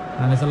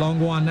 And it's a long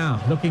one now,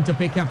 looking to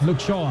pick up Luke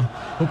Shaw,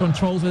 who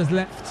controls with his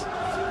left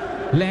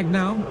leg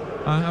now,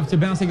 after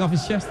bouncing off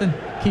his chest and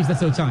keeps that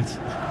so tight.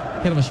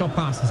 Hit of a short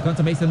pass. It's gone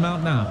to Mason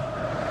Mount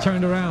now.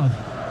 Turned around.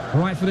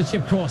 Right for the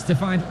chip cross to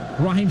find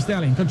Raheem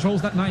Sterling.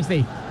 Controls that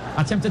nicely.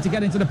 Attempted to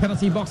get into the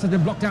penalty box, has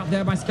been blocked out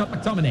there by Scott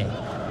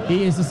McTominay.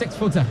 He is a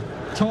 6-footer.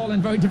 Tall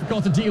and very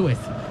difficult to deal with.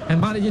 And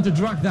managing to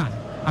drag that.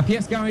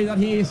 Appears, Gary, that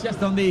he is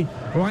just on the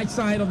right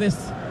side of this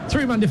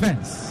 3-man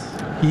defence.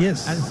 He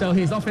is. And so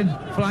he's often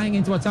flying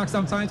into attack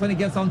sometimes when he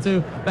gets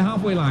onto the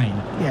halfway line.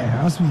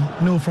 Yeah, as we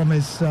know from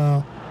his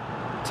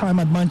time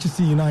at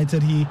Manchester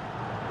United, he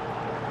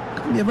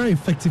can be a very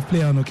effective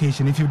player on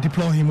occasion if you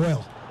deploy him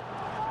well.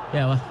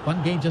 Yeah, well,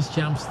 one game just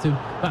jumps to,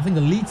 I think,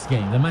 the Leeds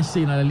game, the Manchester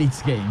United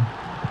Leeds game.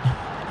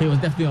 He was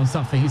definitely on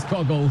something. He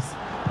scored goals,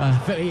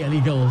 very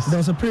early goals. There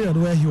was a period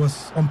where he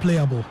was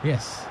unplayable.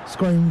 Yes.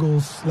 Scoring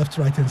goals left,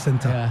 right and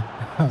centre.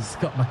 Yeah.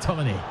 Scott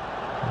McTominay,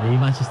 the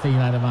Manchester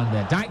United man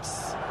there.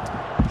 Dykes,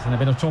 he's in a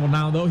bit of trouble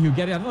now, though. He'll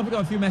get it. I don't know if we've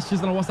got a few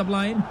messages on our WhatsApp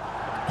line.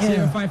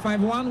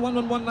 0551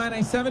 111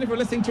 997. If you're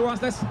listening to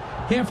us, let's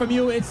hear from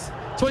you. It's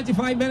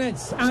 25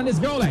 minutes and it's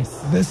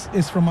goalless. This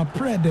is from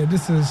Apred.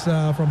 This is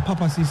from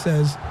Papas. He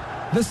says,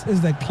 this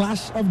is the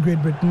clash of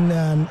Great Britain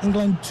and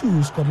England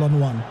 2, Scotland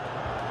 1.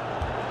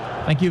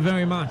 Thank you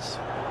very much.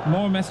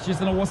 More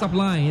messages on our WhatsApp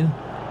line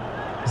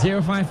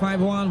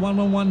 0551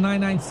 111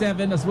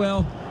 997 as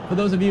well. For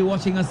those of you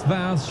watching us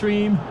via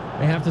stream,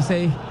 I have to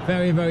say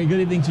very good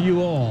evening to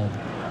you all.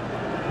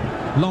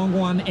 Long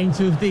one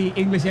into the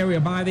English area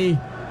by the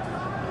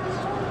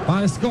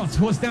Scot,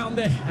 who was down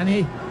there, and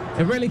it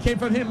really came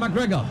from him.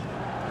 McGregor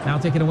now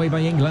taken away by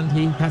England.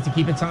 He has to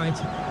keep it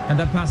tight, and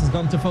that pass has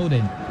gone to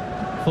Foden.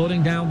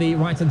 Foden down the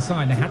right hand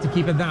side. They had to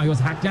keep it down. He was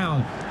hacked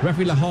down.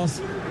 Referee Lahos,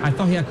 I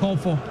thought he had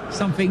called for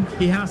something.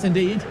 He has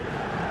indeed,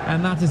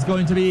 and that is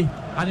going to be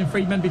an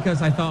infringement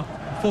because I thought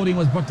Foden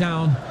was brought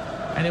down,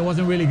 and it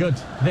wasn't really good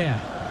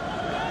there.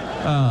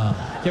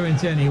 Kieran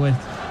Tierney with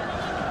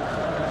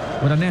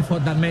an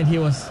effort that meant he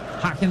was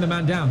hacking the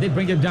man down. Did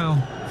bring him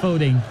down,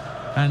 Foden.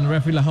 And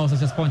referee Lahos has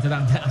just pointed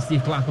out that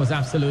Steve Clarke was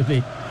absolutely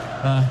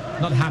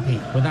not happy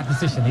with that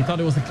decision. He thought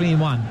it was a clean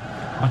one.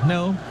 But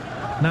no,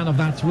 none of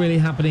that's really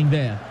happening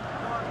there.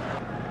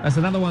 That's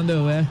another one,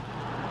 though, where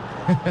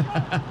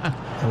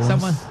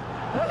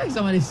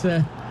someone is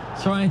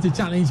trying to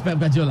challenge Pep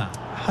Guardiola.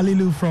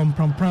 Halilu from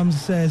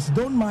Prams says,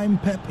 don't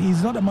mind Pep,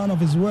 he's not a man of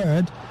his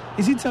word.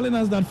 Is he telling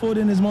us that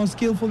Foden is more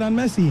skillful than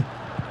Messi?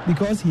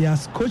 Because he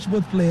has coached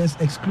both players,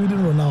 excluding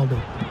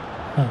Ronaldo.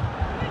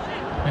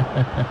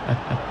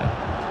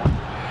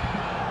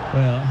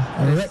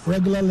 Well,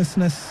 regular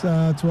listeners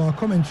to our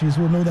commentaries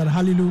will know that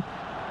Halilu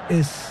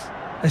is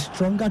a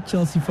stronger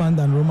Chelsea fan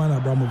than Roman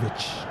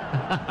Abramovich.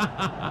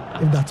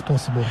 If that's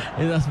possible.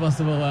 If that's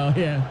possible, well,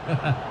 yeah.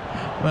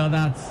 Well,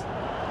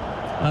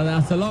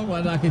 that's a long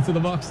one back into the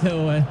box,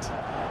 though, and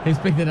he's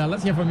picked it up.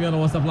 Let's hear from you on the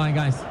WhatsApp line,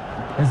 guys.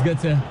 It's good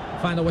to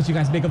find out what you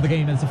guys make of the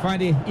game. It's a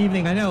Friday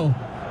evening, I know,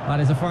 but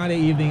it's a Friday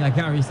evening, like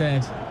Gary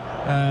said,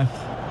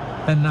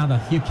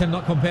 another. You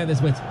cannot compare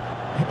this with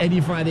any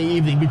Friday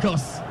evening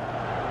because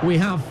we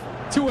have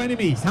two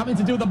enemies having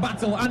to do the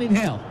battle and in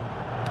hell.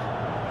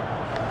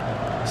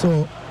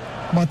 So,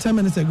 about 10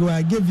 minutes ago,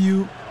 I gave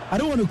you, I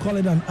don't want to call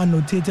it an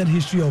annotated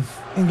history of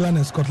England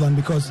and Scotland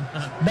because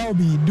that would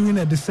be doing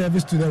a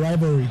disservice to the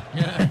rivalry.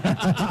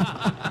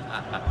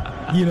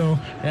 You know,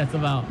 that's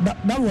about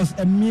that was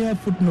a mere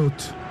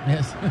footnote.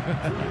 Yes.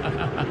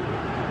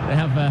 They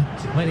have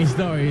many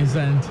stories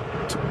and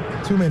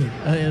too many.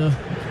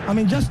 I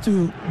mean, just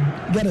to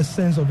get a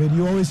sense of it,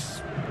 you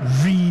always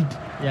read.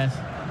 Yes.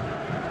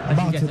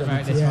 About it.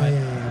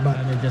 But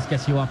and it just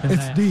gets you up in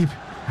it's there. Deep.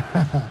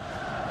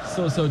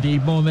 so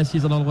deep. More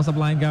messages on WhatsApp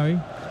line, Gary.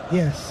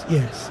 Yes.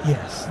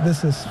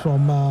 This is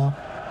from.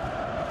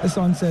 This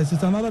one says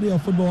it's another day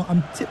of football.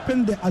 I'm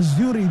tipping the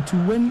Azzurri to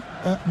win.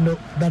 No,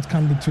 that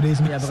can't be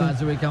today's match. Yeah, but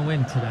Azzurri can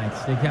win tonight.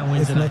 They can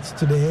win tonight. It's not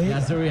today. The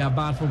Azzurri are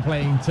bad for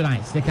playing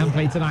tonight. They can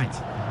play tonight.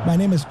 My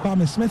name is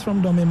Kwame Smith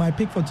from Dome. My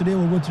pick for today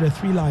will go to the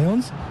Three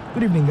Lions.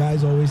 Good evening,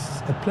 guys. Always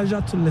a pleasure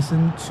to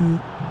listen to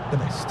the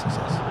best, he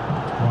says.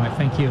 All right,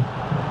 thank you.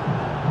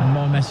 And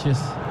more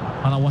messages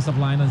on our WhatsApp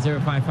line on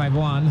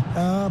 0551.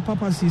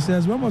 Papas, he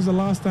says, when was the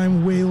last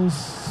time Wales,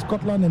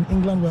 Scotland and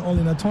England were all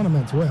in a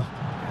tournament? Well,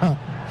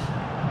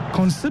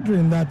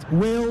 considering that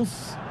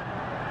Wales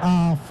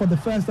are for the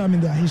first time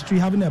in their history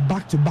having a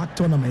back-to-back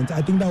tournament,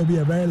 I think that will be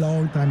a very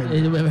long time ago.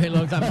 It will be a very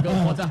long time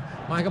ago.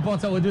 Michael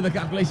Potter will do the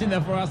calculation there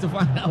for us to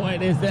find out where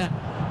it is there.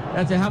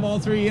 To have all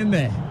three in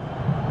there.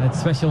 At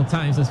special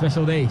times and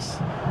special days.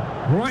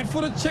 Right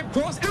footed chip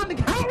cross and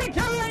Harry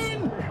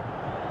Kane!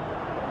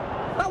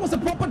 That was a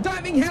proper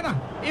diving header.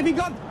 If he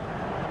got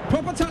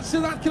proper touch to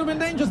that, could have been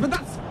dangerous. But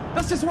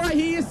that's just why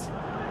he is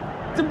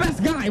the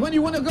best guy when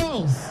you win the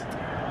goals.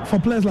 For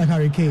players like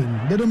Harry Kane,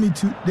 they don't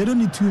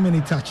need too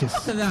many touches.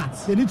 Look at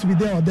that. They need to be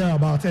there or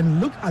thereabouts.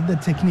 And look at the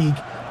technique.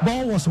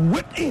 Ball was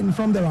whipped in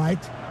from the right.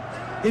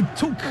 It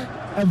took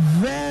a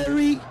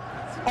very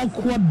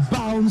awkward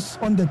bounce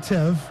on the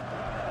turf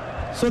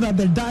so that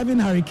the diving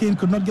Harry Kane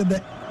could not get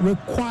the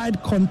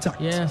required contact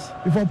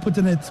before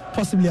putting it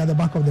possibly at the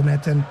back of the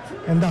net, and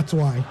that's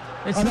why.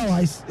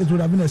 Otherwise, it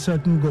would have been a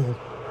certain goal.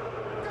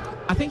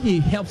 I think he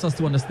helps us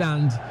to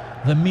understand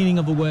the meaning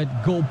of the word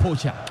goal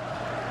poacher.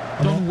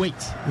 Don't wait.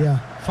 Yeah.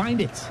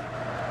 Find it.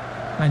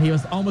 And he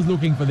was almost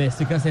looking for this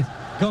because it's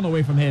gone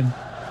away from him.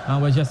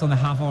 And we're just on the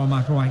half-hour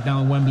mark right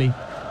now in Wembley.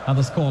 And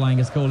the scoreline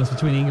is goalless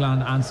between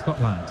England and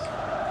Scotland.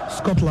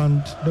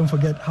 Scotland, don't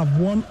forget, have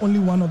won only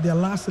one of their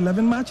last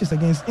 11 matches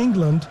against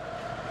England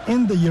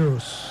in the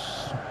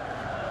Euros.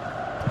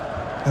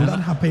 And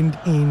that happened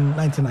in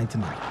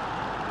 1999.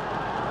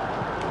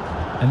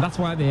 And that's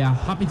why they are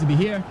happy to be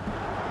here.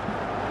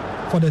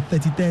 For the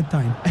 33rd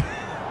time.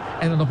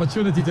 And an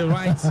opportunity to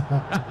right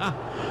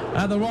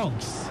the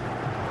wrongs.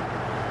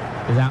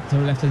 Is out to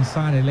the left-hand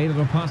side and later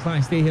the pass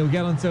line. Stay here, we'll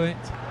get onto it.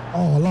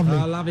 Oh, lovely.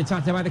 Lovely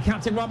tackle by the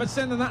captain,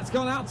 Robertson, and that's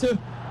gone out to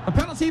a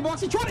penalty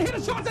box. He tried to hit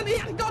a shot and he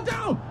had to go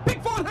down.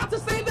 Pickford had to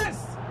save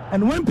this.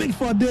 And when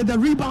Pickford did, the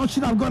rebound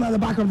should have gone at the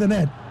back of the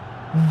net.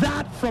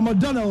 That from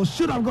O'Donnell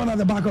should have gone at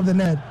the back of the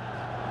net.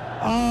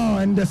 Oh,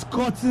 and the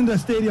Scots in the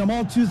stadium,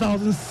 all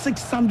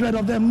 2,600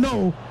 of them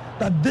know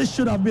that this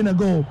should have been a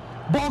goal.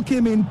 Ball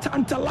came in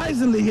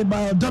tantalizingly hit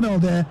by O'Donnell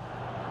there.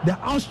 The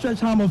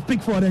outstretched arm of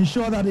Pickford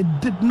ensured that it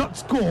did not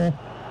score.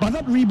 But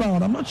that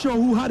rebound, I'm not sure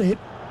who had it.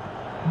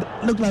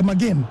 Looked like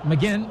McGinn.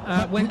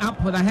 McGinn went up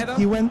with a header.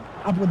 He went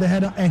up with the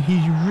header and he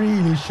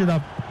really should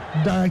have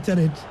directed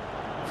it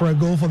for a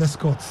goal for the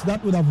Scots.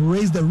 That would have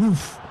raised the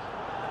roof.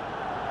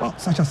 Well,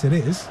 such as it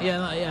is.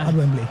 Yeah. At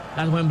Wembley.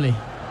 At Wembley.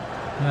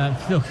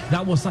 Look,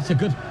 that was such a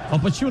good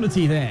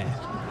opportunity there.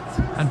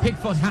 And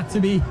Pickford had to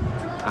be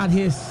at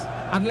his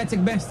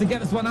athletic best to get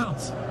this one out.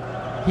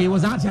 He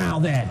was agile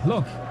there.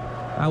 Look,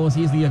 that was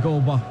easily a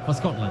goal for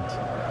Scotland.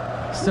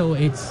 So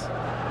it's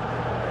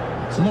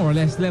more or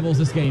less levels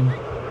this game.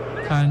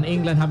 And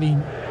England having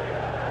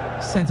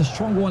sent a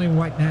strong warning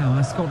right now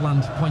as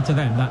Scotland point to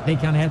them that they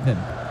can head them.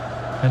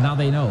 And now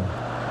they know.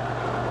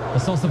 The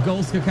source of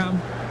goals could come.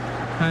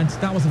 And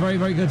that was a very,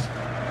 very good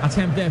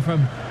attempt there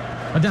from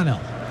O'Donnell.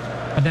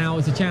 But now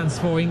it's a chance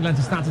for England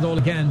to start it all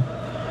again.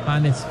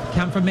 And it's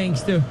Camphor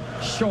Minks to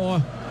Shaw.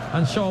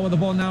 And Shaw with the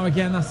ball now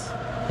again.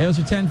 It was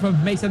returned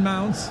from Mason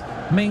Mount.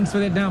 Minks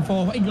with it down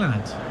for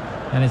England.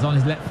 And it's on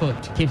his left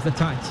foot. Keeps the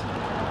tight.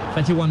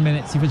 31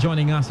 minutes. If you're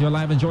joining us, you're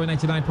live on Joy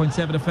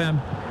 99.7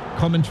 FM.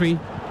 Commentary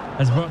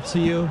is brought to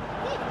you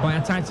by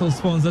our title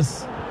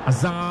sponsors,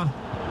 Azar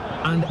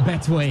and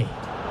Betway.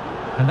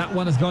 And that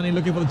one has gone in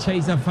looking for the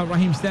chaser for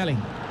Raheem Sterling.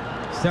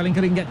 Sterling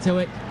couldn't get to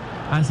it.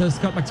 And so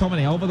Scott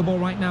McTominay over the ball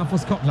right now for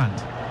Scotland.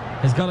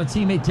 Has got a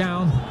teammate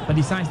down, but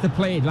decides to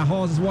play it.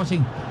 Lahore is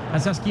watching.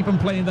 Let's just keep him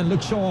playing. Then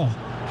Luke Shaw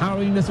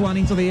harrowing this one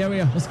into the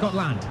area for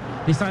Scotland.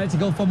 Decided to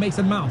go for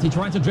Mason Mount. He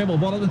tried to dribble.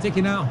 Ball wasn't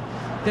taken out.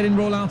 Didn't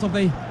roll out of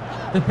the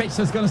pitch,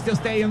 so it's going to still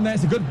stay in there.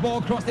 It's a good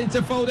ball crossed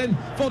into Foden.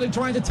 Foden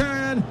trying to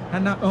turn.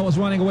 And that was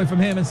running away from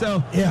him. And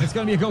so it's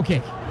going to be a goal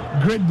kick.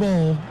 Great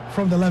ball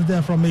from the left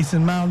there from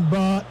Mason Mount,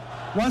 but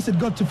once it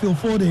got to Phil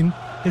Foden,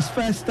 his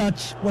first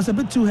touch was a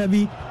bit too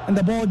heavy and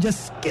the ball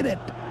just skidded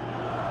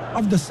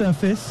off the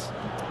surface.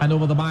 And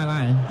over the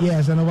byline.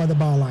 Yes, and over the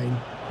bar line.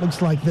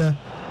 Looks like the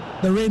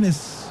rain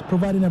is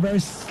providing a very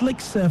slick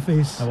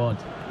surface.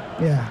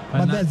 Yeah,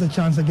 but there's the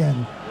chance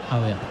again.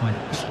 Oh, yeah,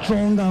 fine.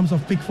 Strong arms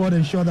of Pickford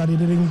ensure that he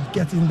didn't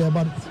get in there,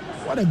 but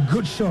what a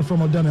good shot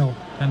from O'Donnell.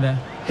 And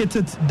hit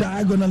it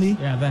diagonally.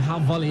 Yeah, the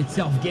half volley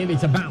itself gave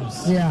it a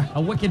bounce. Yeah.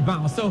 A wicked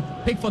bounce. So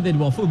Pickford did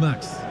well, full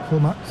marks. Full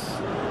marks.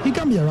 He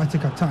can be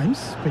erratic at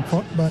times,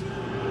 Pickford, but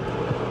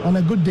on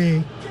a good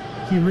day,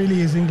 he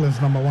really is England's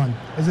number one,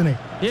 isn't he?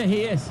 Yeah,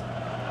 he is.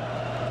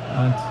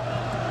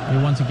 And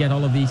we want to get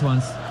all of these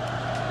ones.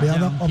 The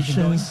other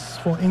options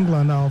for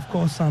England are, of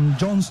course,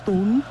 John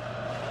Stone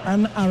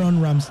and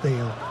Aaron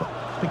Ramsdale.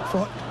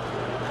 Pickford,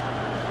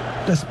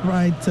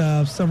 despite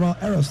several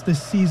errors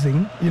this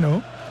season,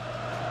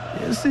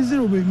 this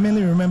season will be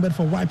mainly remembered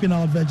for wiping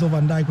out Virgil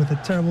van Dijk with a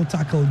terrible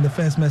tackle in the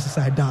first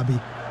Merseyside derby.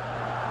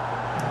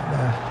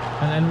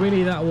 And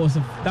really, that was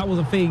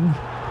a thing.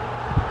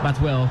 But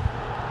well,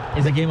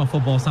 it's a game of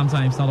football.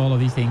 Sometimes not all of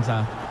these things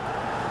are.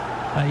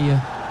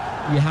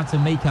 You have to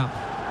make up,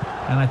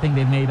 and I think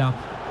they've made up.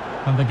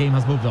 And the game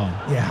has moved on.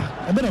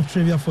 Yeah, a bit of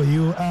trivia for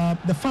you.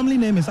 The family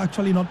name is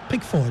actually not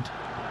Pickford.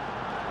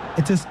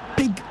 It is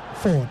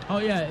Pigford. Oh,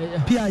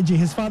 yeah. P-I-G.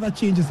 His father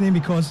changed his name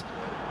because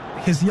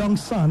his young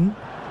son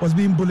was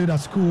being bullied at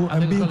school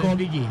and being called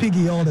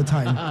Piggy all the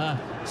time.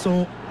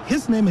 So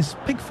his name is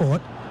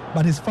Pickford,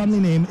 but his family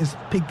name is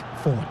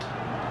Pigford.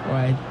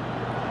 Right.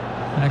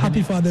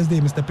 Happy Father's Day,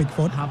 Mr.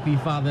 Pickford. Happy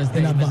Father's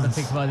Day, Mr.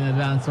 Pickford, in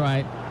advance,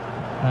 right.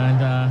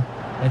 And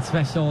it's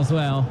special as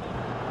well.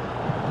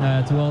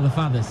 To all the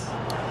fathers.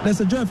 There's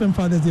a Joy FM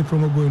Father's Day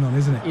promo going on,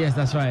 isn't it? Yes,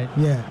 that's right.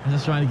 Yeah. I'm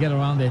just trying to get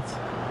around it.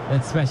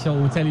 It's special.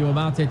 We'll tell you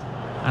about it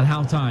at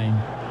halftime.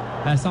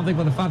 Something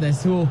for the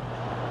fathers who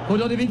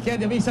don't even care.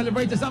 They're being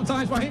celebrated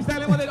sometimes. Raheem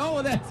Sterling wanted all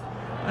of that.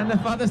 And the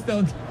fathers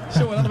don't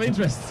show a lot of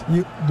interest.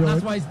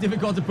 That's why it's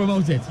difficult to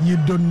promote it. You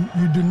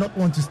do not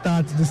want to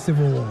start the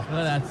civil war.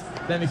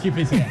 Let me keep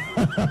it here.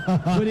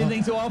 Good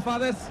evening to all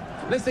fathers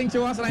listening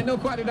to us. And I know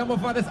quite a number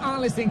of fathers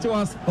are listening to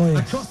us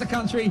across the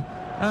country.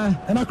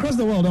 And across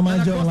the world on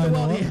my Joy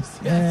Line. Yes.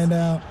 And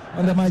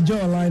on the My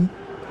Joy Line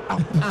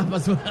app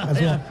as well.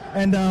 Yeah.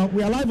 And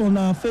we are live on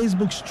our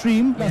Facebook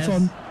stream. That's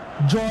on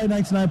Joy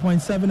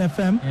 99.7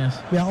 FM. Yes.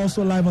 We are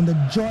also live on the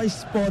Joy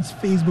Sports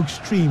Facebook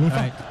stream. In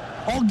fact,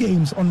 all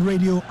games on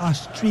radio are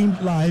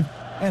streamed live,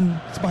 and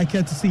it's by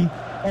courtesy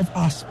of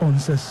our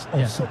sponsors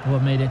also. Who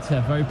have made it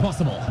very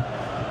possible.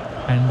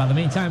 And by the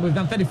meantime, we've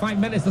done 35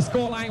 minutes. The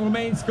scoreline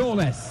remains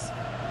scoreless.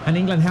 And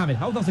England have it.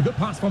 Oh, that's a good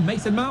pass from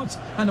Mason Mount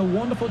and a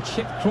wonderful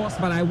chip cross,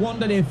 but I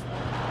wondered if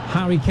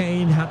Harry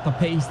Kane had the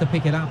pace to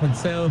pick it up, and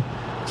so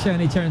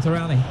Tierney turns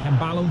around and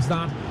balloons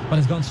that, but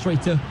it's gone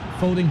straight to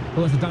Foden,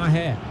 who has the die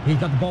here. He's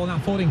got the ball now.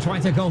 Foden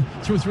trying to go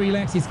through three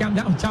legs. He's come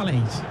down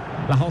challenge.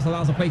 Lahoz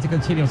allows the play to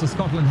continue, so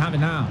Scotland have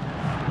it now.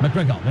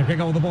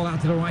 McGregor with the ball out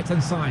to the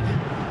right-hand side.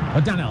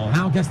 O'Donnell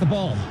now gets the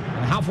ball.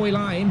 At the halfway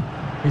line,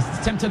 he's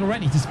tempted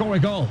already to score a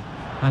goal.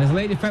 And has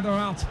laid it further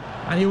out,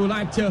 and he would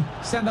like to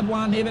send that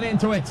one even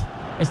into it.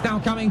 It's now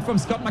coming from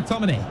Scott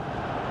McTominay,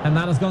 and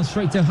that has gone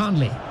straight to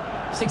Handley.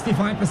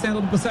 65%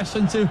 of the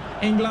possession to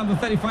England and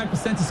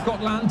 35% to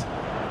Scotland.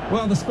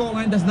 Well, the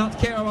scoreline does not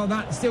care about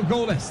that. Still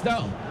goalless,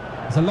 no.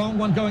 It's a long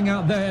one going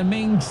out there, and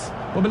Mings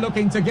will be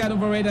looking to get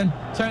over it and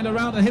turn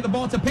around and hit the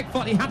ball to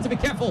Pickford. He had to be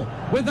careful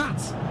with that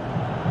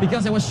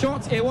because it was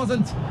short. It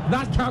wasn't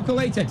that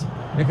calculated.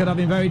 It could have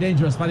been very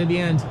dangerous, but in the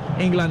end,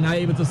 England are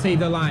able to save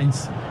their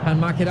lines and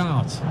mark it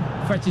out.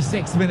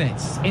 36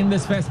 minutes in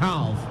this first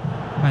half,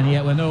 and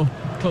yet we're no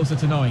closer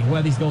to knowing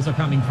where these goals are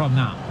coming from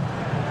now.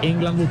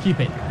 England will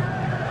keep it.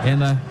 In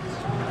the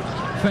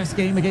first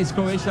game against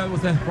Croatia, it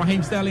was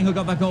Raheem Sterling who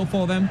got that goal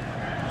for them.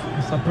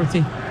 It's a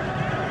pretty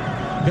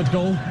good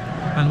goal,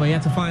 and we're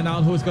yet to find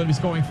out who's going to be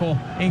scoring for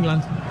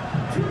England.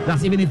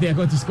 That's even if they're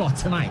going to score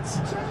tonight.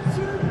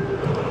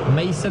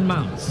 Mason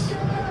Mount.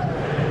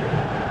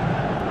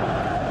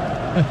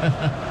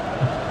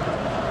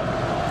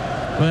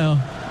 Well,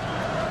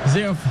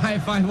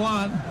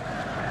 0551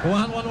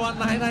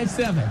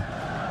 111997,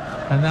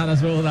 and that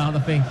has ruled out. I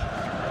think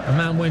a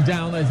man went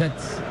down. Let's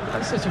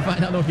just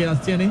find out. Okay,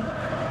 that's Tierney.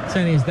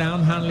 Tierney is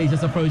down. Hanley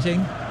just approaching.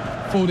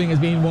 Foden has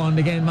been warned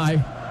again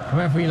by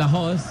referee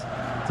Lahoz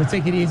to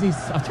take it easy.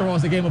 After all,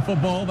 it's a game of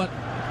football, but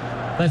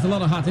there's a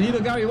lot of heart.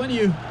 And Gary,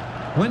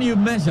 when you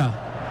measure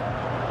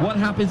what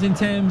happens in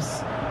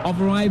terms of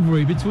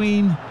rivalry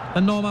between the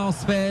normal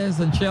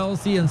Spurs and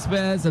Chelsea and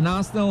Spurs and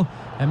Arsenal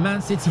and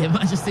Man City and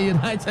Manchester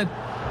United,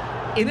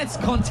 in its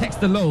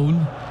context alone,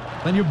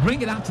 when you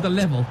bring it up to the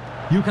level,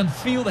 you can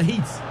feel the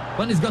heat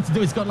when it's got to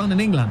do with Scotland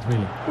and England,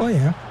 really. Oh,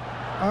 yeah.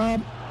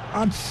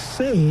 I'd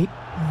say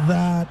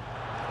that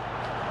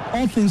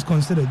all things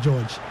considered,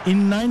 George,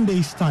 in 9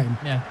 days' time,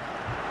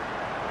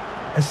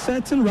 a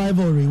certain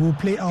rivalry will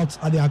play out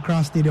at the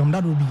Accra Stadium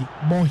that will be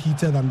more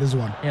heated than this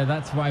one. Yeah,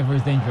 that rivalry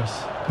is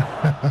dangerous.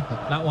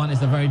 That one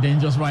is a very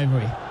dangerous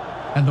rivalry.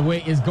 And the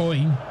way it's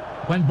going,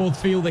 when both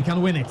feel they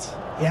can win it.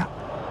 Yeah.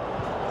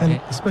 And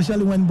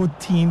especially when both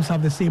teams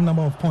have the same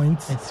number of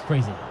points. It's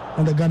crazy.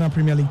 On the Ghana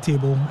Premier League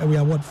table. And we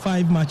have,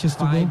 5 matches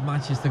to go? 5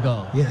 matches to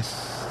go.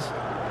 Yes.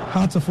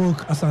 Hearts of Oak,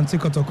 Asante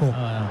Kotoko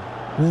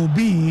will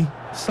be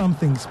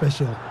something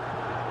special.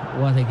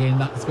 What a game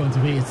that's going to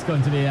be. It's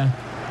going to be a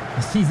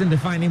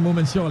season-defining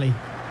moment, surely.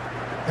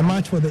 A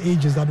match for the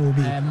ages, that will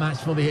be. A match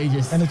for the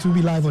ages. And it will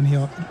be live here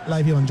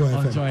on Joy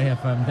FM. On Joy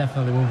FM,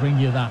 definitely. We'll bring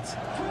you that.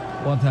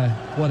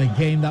 What a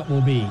game that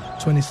will be.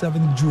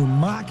 27th June.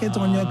 Mark it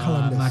on your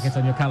calendar. Mark it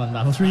on your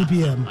calendar. 3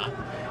 p.m.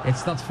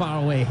 It's not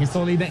far away. It's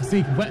only next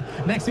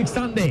week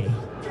Sunday.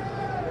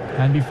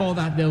 And before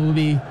that, there will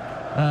be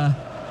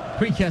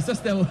precursors.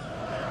 Still,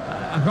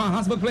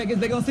 Hasbrook play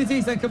against Legon City.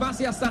 And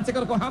Kumasi Asante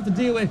Kotoko have to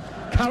deal with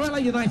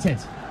Karela United.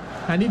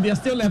 And if they're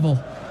still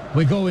level,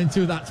 we go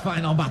into that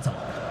final battle.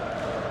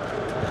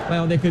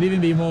 Well, there could even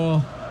be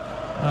more,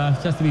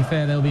 just to be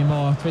fair, there'll be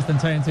more twists and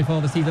turns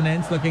before the season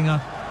ends, looking at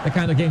the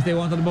kind of games they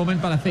want at the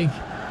moment. But I think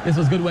this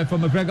was good work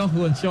from McGregor,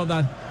 who ensured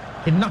that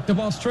he knocked the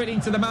ball straight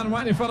into the man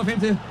right in front of him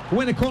to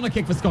win a corner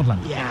kick for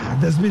Scotland. Yeah,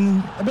 there's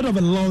been a bit of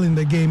a lull in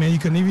the game, and you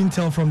can even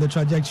tell from the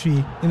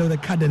trajectory, the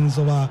cadence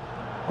of our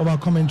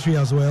commentary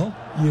as well,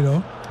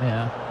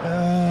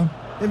 Yeah.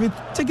 If it's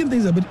taking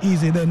things a bit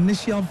easy, the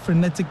initial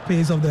frenetic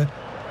pace of the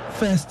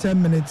first 10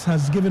 minutes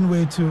has given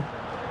way to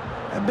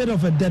a bit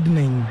of a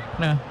deadening.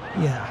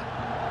 Yeah.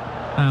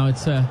 Now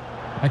it's a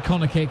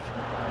corner kick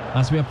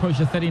as we approach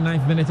the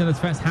 39th minute in the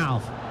first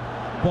half.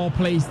 Ball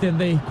placed in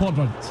the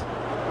quadrant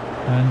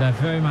and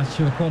very much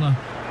to the corner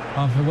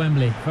of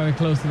Wembley, very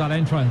close to that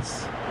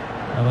entrance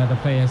where the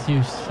players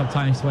use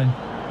sometimes when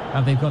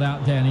they've got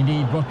out there, and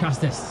indeed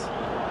broadcasters,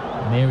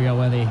 an area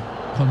where they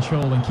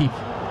control and keep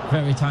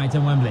very tight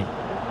in Wembley.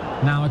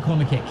 Now a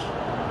corner kick.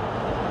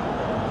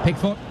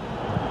 Pickford.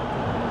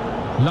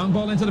 Long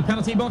ball into the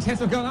penalty box. Hess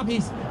has gone up.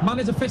 He's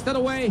managed to fist that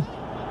away.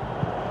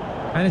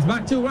 And it's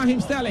back to Raheem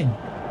Sterling.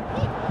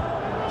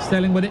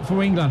 Sterling with it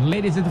for England.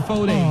 Ladies into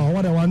Foden. Oh,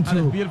 what a 1-2. And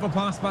a beautiful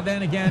pass, but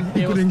then again,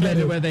 he couldn't get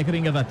it. Where they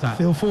couldn't get that tap.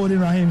 Phil Foden,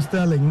 Raheem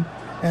Sterling.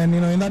 And,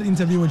 in that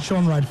interview with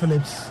Sean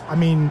Wright-Phillips,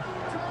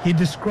 he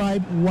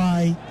described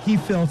why he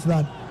felt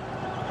that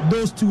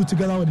those two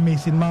together with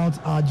Mason Mount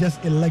are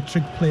just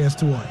electric players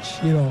to watch.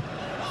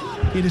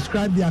 He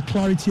described their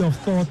clarity of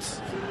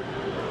thought.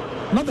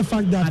 Not the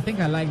fact that... I think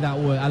I like that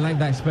word. I like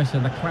that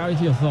expression, the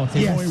clarity of thought.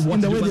 Yes,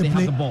 in the way they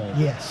have the ball.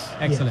 Yes.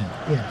 Excellent.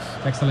 Yes.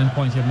 Excellent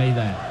point you've made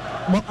there.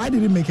 Well, I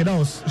didn't make it. That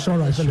was Sean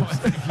Wright-Phillips.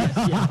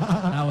 Yes, yeah.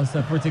 That was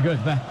pretty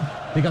good. But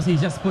because he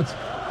was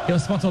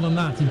spot on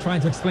that in trying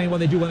to explain what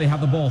they do when they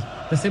have the ball.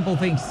 The simple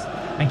things.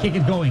 And kick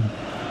it going.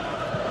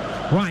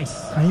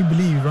 Rice. Can you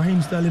believe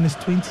Raheem Sterling is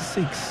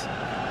 26?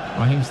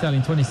 Raheem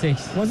Sterling,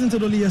 26. Wasn't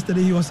it only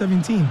yesterday he was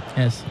 17?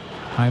 Yes.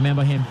 I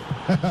remember him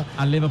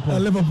at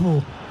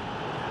Liverpool.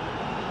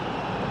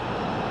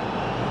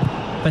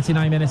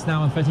 39 minutes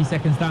now and 30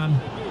 seconds down.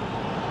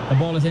 The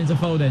ball is into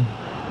Foden.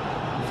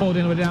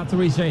 Foden with it out to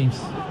Reece James.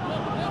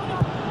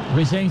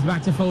 Reece James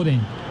back to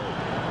Foden.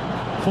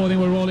 Foden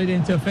will roll it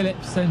into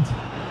Phillips and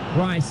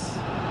Rice.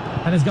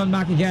 And it's gone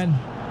back again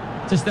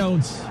to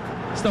Stones.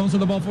 Stones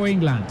with the ball for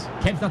England.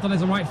 Keeps that on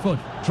his right foot.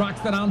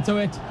 Tracks that onto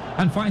it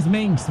and finds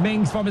Mings.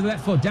 Mings from his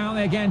left foot. Down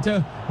there again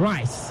to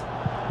Rice.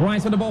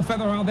 Rice with the ball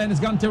further out, then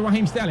it's gone to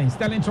Raheem Sterling.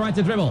 Sterling tried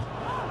to dribble.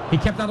 He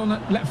kept that on the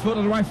left foot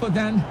or the right foot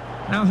then.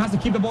 Now has to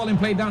keep the ball in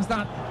play, does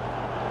that.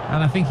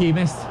 And I think he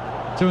missed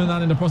doing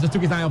that in the process,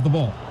 took his eye off the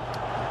ball.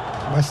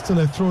 But still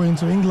a throw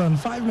into England.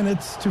 5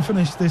 minutes to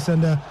finish this,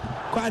 and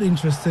quite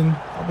interesting.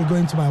 I'll be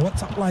going to my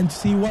WhatsApp line to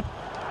see what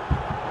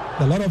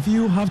a lot of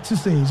you have to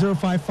say.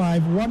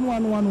 055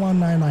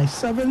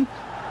 1111997.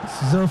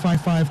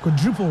 055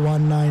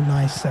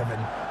 1997.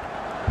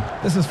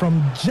 This is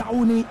from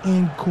Jowney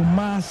in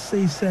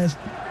Kumasi. Says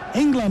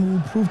England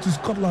will prove to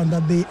Scotland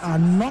that they are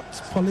not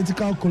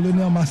political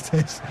colonial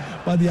masters,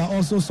 but they are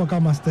also soccer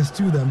masters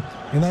to them.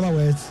 In other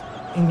words,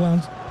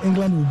 England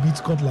will beat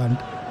Scotland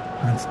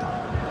hands down.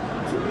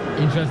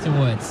 Interesting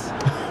words.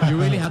 You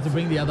really have to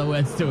bring the other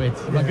words to it.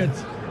 But good.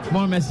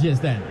 More messages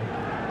then.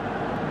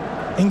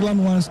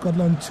 England 1,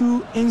 Scotland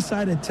 2.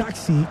 Inside a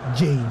taxi,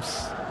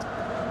 James.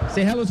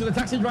 Say hello to the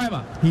taxi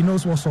driver. He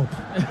knows what's up.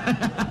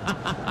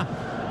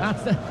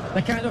 That's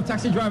the kind of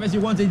taxi drivers you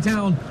want in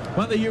town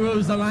when the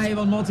Euros are live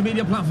on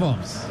multimedia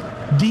platforms.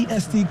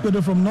 DST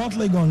Quido from North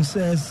Legon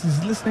says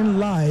he's listening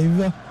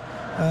live.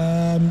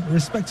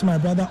 Respect to my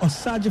brother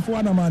Osajif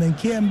Wanaman and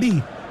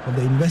KMB of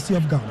the University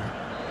of Ghana.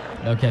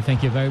 Okay,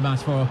 thank you very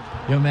much for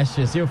your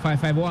messages.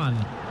 0551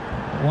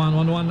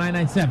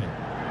 111997.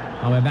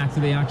 And we're back to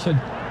the action.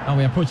 And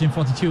we're approaching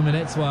 42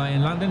 minutes. We're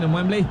in London, in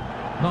Wembley.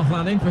 North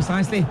London,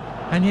 precisely.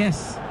 And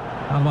yes,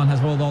 that one has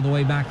rolled all the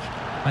way back.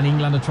 And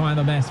England are trying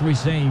their best.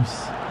 Reece James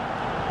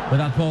with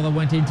that ball that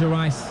went into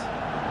Rice.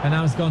 And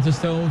now it's gone to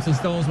Stones. And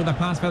Stones with a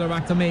pass further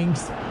back to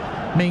Mings.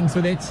 Mings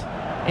with it.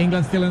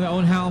 England still in their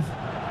own half.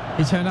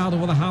 He turned out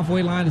over the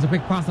halfway line. There's a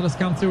quick pass that has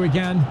come through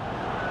again.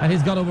 And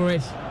he's got over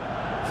it.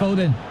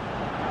 Foden.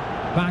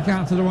 Back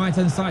out to the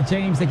right-hand side.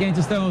 James again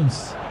to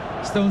Stones.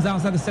 Stones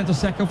outside the centre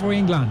circle for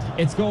England.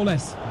 It's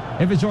goalless.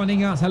 If you're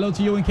joining us, hello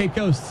to you in Cape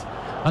Coast.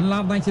 On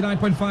Love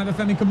 99.5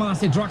 FM in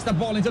Kumasi. Drops the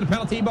ball into the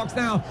penalty box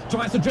now.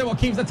 Tries to dribble,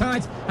 keeps it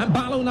tight. And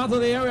balloon out of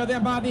the area there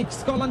by the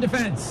Scotland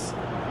defence.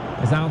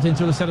 Is out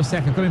into the centre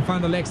second. Couldn't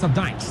find the legs of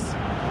Dykes.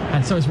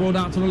 And so it's rolled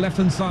out to the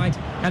left-hand side.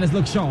 And it's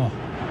Luke Shaw.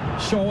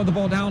 Shaw with the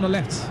ball down the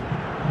left.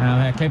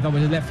 Now came up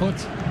with his left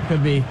foot.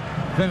 Could be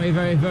very,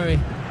 very, very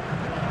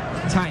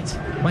tight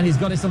when he's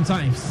got it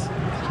sometimes.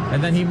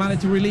 And then he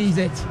managed to release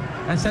it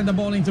and send the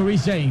ball into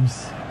Reece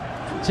James.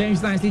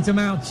 James nicely to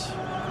Mount.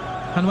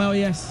 And well,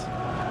 yes.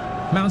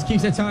 Mount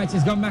keeps it tight.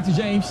 It's gone back to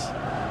James.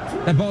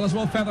 That ball has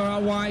rolled further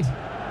out wide.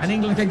 And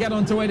England can get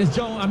onto it. It's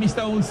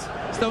Stones.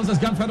 Stones has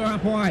gone further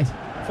up wide.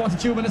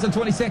 42 minutes and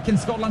 20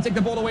 seconds. Scotland take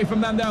the ball away from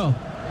them though.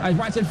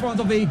 Right in front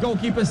of the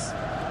goalkeeper's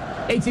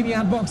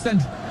 18-yard box. And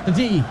the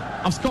D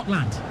of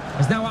Scotland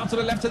is now out to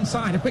the left-hand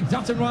side. A quick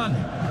dot and run.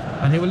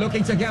 And they were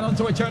looking to get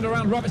onto it. Turned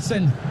around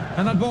Robertson.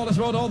 And that ball has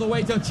rolled all the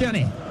way to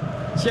Tierney.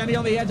 Tierney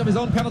on the edge of his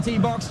own penalty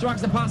box.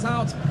 Strikes the pass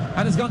out.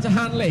 And it's gone to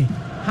Hanley.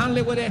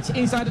 Hanley with it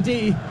inside the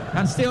D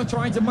and still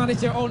trying to manage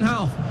their own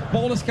half.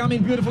 Ball is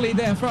coming beautifully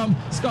there from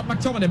Scott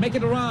McTominay,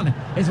 making a run.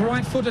 It's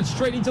right-footed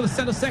straight into the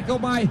centre circle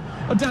by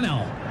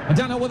O'Donnell.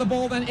 O'Donnell with the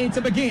ball then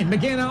into McGinn.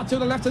 McGinn out to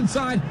the left-hand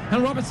side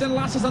and Robertson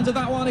lashes onto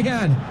that one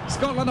again.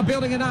 Scotland are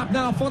building it up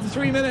now,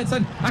 43 minutes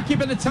and are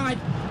keeping it tight.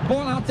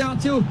 Ball out down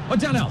to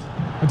O'Donnell.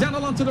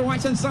 O'Donnell onto the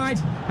right-hand side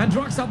and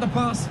drags out the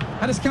pass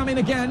and it's coming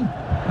again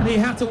and he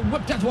had to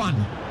whip that one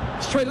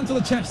straight into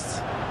the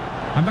chest.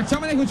 And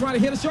McTominay who tried to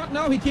hit a shot.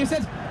 No, he keeps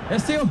it.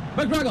 There's still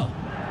McGregor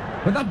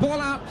with that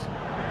ball out.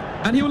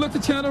 And he will look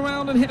to turn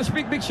around and hit a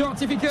big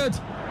shots if he could.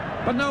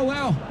 But no,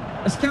 well,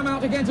 it's come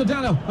out again to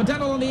O'Donnell.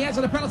 O'Donnell on the edge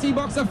of the penalty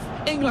box of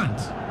England.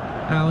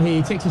 Now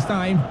he takes his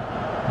time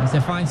as they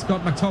find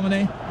Scott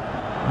McTominay.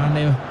 And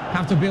they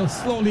have to build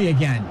slowly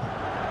again.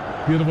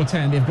 Beautiful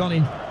 10. They've gone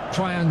in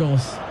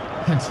triangles.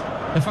 And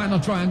the final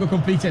triangle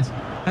completed.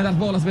 And that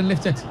ball has been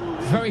lifted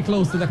very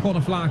close to the corner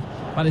flag.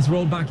 But it's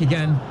rolled back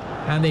again.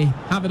 And they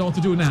have it all to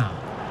do now.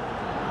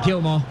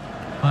 Gilmore,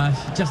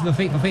 just the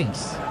fate for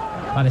things.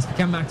 But it's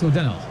come back to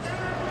O'Donnell.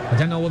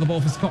 O'Donnell with the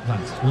ball for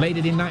Scotland. Laid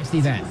it in nicely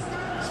then.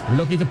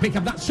 Looking to pick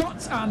up that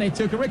shot. And they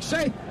took a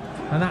ricochet.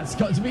 And that's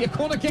got to be a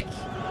corner kick.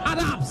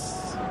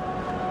 Adams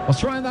was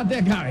trying that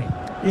there, Gary.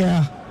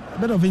 Yeah, a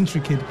bit of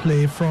intricate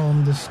play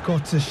from the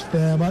Scottish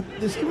there. But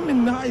they seem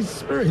in high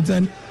spirits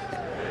and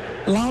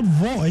loud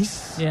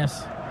voice.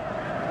 Yes.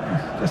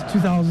 Just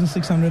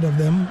 2,600 of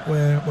them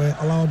were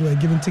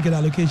given ticket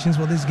allocations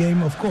for this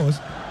game. Of course,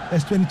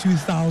 there's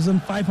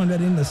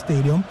 22,500 in the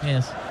stadium.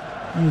 Yes.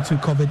 Due to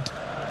COVID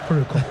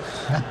protocol.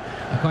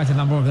 Quite a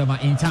number of them are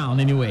in town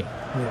anyway.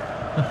 Yeah.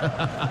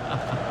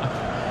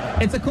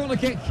 It's a corner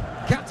kick.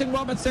 Captain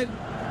Robertson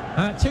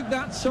took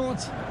that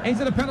shot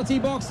into the penalty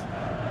box.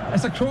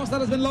 It's a cross that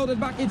has been loaded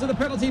back into the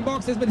penalty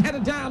box. It's been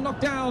headed down,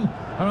 knocked down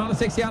around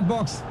the 6-yard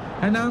box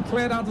and now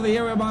cleared out of the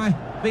area by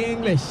the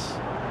English.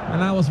 And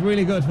that was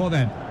really good for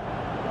them.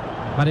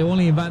 But they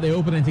only invite the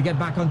opening to get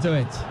back onto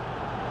it.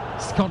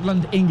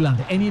 Scotland,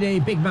 England, any day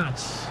big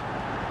match.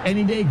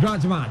 Any day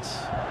grudge match.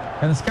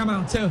 And it's come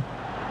out too.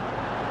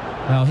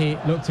 Well, he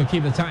looked to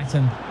keep the tight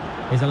and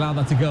he's allowed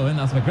that to go in.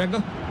 That's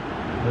McGregor,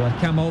 who had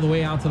come all the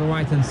way out to the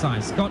right-hand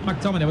side. Scott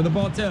McTominay with the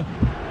ball to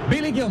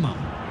Billy Gilmour.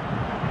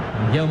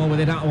 And Gilmour with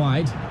it out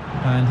wide.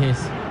 And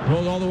he's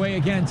rolled all the way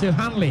again to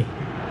Hanley.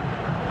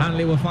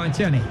 Hanley will find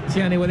Tierney.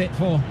 Tierney with it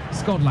for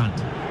Scotland,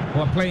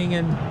 who are playing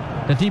in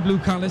the deep blue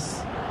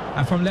colours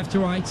from left to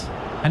right,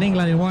 and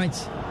England in white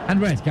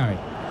and red, Gary.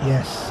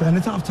 Yes, and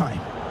it's half time.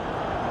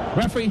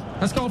 Referee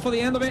has called for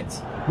the end of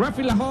it.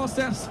 Referee Lahore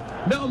says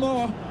no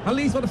more, at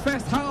least for the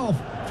first half.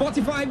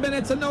 45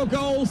 minutes and no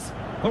goals.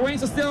 The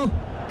rains are still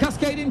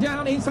cascading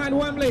down inside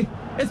Wembley.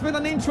 It's been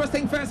an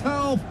interesting first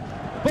half.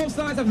 Both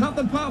sides have huffed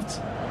and puffed.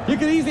 You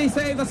could easily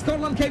say that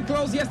Scotland came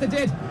close, yes they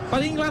did,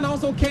 but England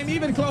also came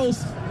even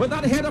close with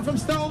that header from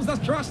Stones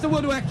that crushed the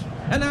woodwork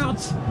and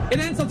out. It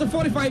ends after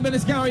 45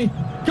 minutes, Gary,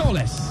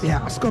 goalless.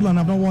 Yeah, Scotland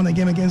have not won a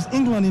game against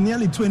England in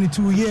nearly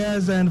 22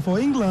 years, and for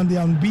England, they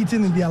are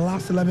unbeaten in their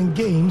last 11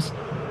 games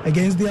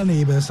against their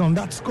neighbours. On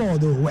that score,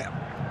 though, well,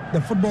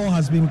 the football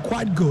has been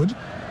quite good,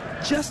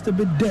 just a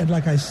bit dead,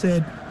 like I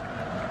said,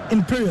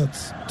 in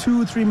periods,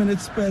 2-3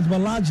 minute spurts, but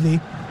largely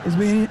it's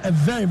been a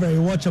very, very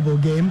watchable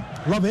game.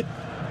 Love it.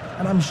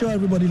 And I'm sure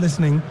everybody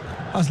listening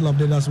has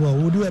loved it as well.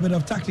 We'll do a bit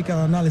of tactical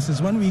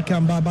analysis when we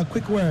come back. But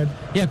quick word.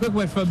 Yeah, quick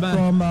word from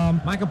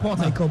Michael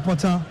Potter. Michael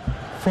Potter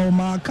from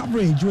our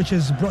coverage, which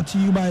is brought to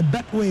you by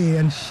Betway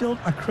and Shield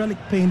Acrylic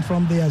Paint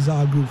from the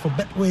Azar Group. For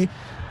Betway,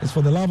 it's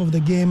for the love of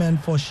the game,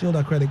 and for Shield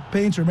Acrylic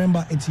Paint,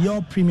 remember, it's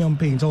your premium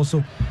paint.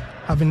 Also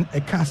having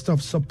a cast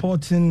of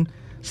supporting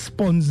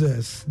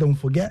sponsors. Don't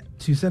forget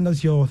to send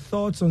us your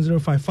thoughts on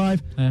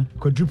 055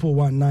 quadruple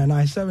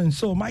 1997.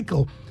 So,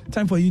 Michael,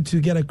 time for you to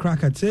get a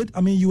crack at it.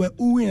 I mean, you were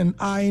oohing and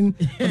eyeing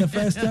for the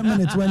first 10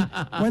 minutes when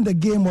the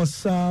game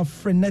was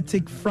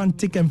frenetic,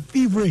 frantic, and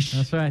feverish.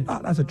 That's right.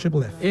 That's a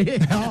triple F.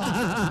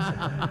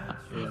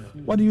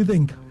 What do you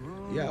think?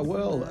 Yeah,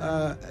 well,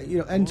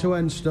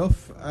 end-to-end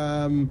stuff.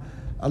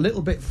 a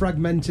little bit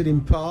fragmented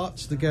in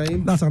parts, the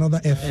game. That's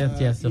another F.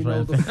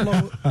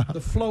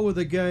 The flow of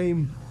the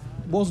game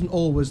wasn't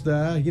always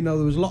there. You know,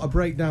 there was a lot of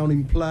breakdown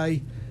in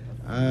play.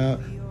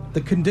 The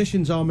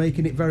conditions are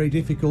making it very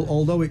difficult,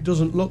 although it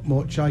doesn't look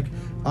much.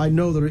 I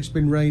know that it's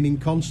been raining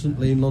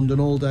constantly in London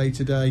all day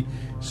today,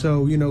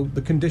 so, you know,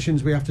 the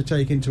conditions we have to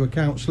take into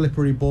account,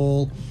 slippery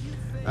ball.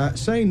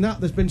 Saying that,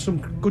 there's been some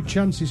good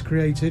chances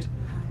created,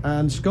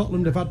 and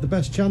Scotland have had the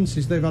best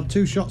chances. They've had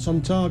 2 shots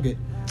on target.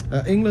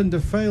 England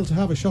have failed to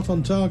have a shot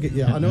on target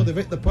yet. I know they've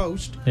hit the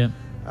post,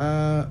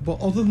 but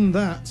other than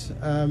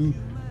that,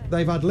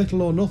 they've had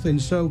little or nothing.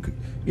 So,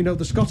 you know,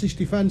 the Scottish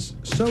defence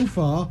so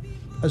far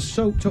has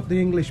soaked up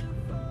the English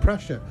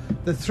pressure.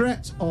 The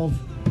threat of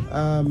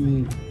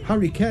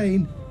Harry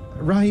Kane,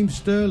 Raheem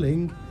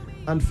Sterling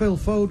and Phil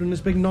Foden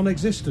has been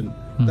non-existent.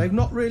 They've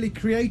not really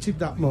created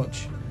that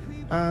much,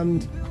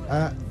 and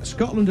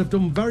Scotland have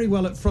done very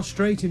well at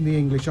frustrating the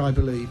English, I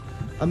believe,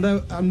 and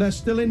they're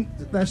still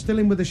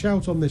in with a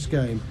shout on this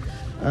game.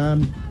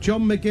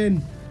 John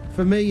McGinn,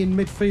 for me, in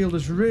midfield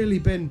has really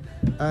been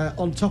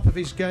on top of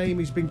his game.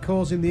 He's been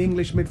causing the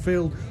English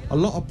midfield a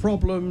lot of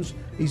problems.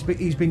 He's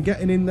been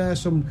getting in there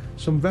some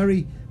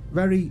very,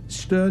 very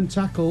stern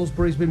tackles,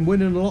 but he's been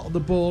winning a lot of the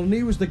ball. And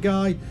he was the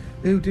guy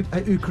who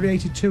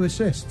created 2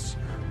 assists.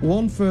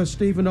 One for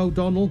Stephen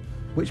O'Donnell,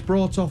 which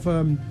brought off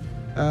a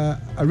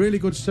really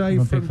good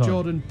save from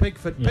Jordan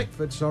Pickford.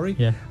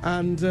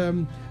 And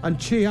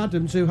Che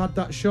Adams, who had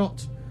that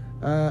shot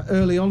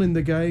early on in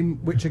the game,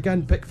 which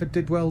again Pickford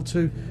did well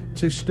to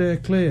steer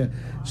clear.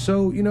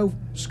 So, you know,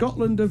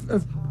 Scotland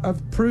have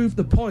proved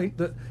the point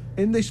that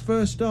in this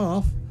first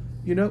half,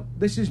 you know,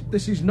 this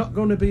is not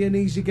going to be an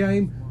easy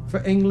game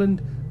for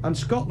England, and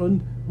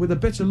Scotland, with a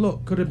bit of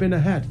luck, could have been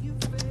ahead.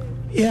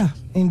 Yeah,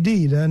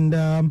 indeed.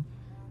 And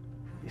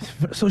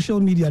social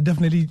media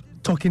definitely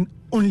talking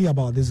only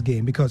about this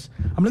game, because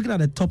I'm looking at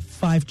the top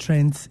 5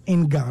 trends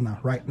in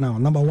Ghana right now.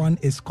 Number 1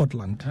 is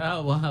Scotland.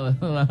 Oh, wow.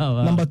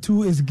 Number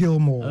 2 is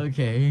Gilmore.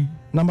 Okay.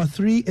 Number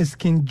 3 is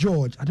King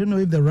George. I don't know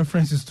if the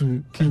reference is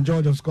to King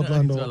George of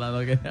Scotland or...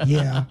 Okay.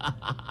 Yeah.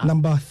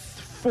 Number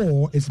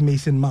 4 is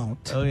Mason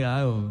Mount. Oh,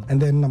 yeah.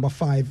 And then number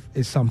 5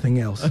 is something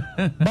else.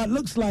 But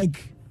looks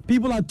like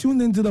people are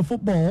tuned into the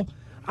football,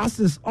 as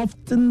is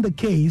often the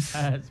case.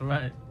 That's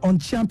right. On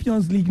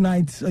Champions League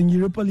nights, on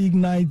Europa League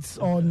nights,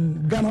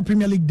 on Ghana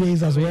Premier League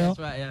days as well. That's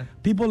right, yeah.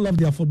 People love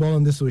their football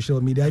on the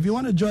social media. If you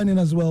want to join in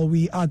as well,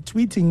 we are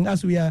tweeting,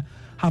 as we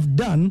have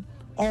done.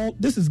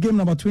 This is game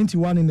number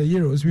 21 in the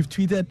Euros. We've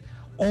tweeted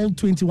all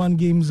 21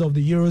 games of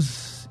the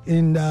Euros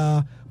in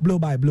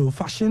blow-by-blow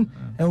fashion.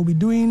 And we'll be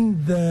doing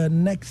the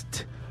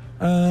next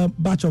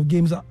batch of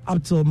games up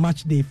till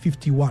match day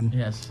 51.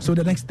 Yes. So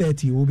the next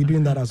 30, we'll be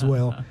doing that as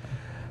well.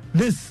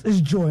 This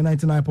is Joy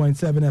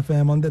 99.7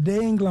 FM. On the day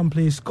England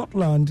plays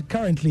Scotland,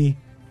 currently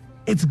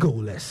it's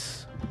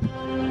goalless.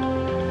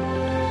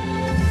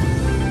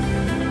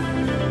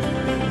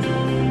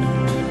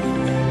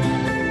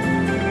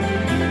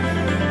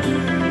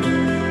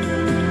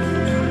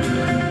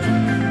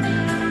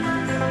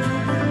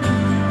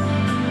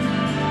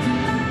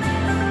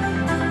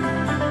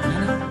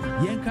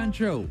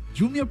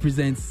 Jumia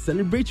presents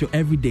Celebrate Your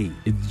Everyday.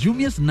 It's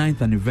Jumia's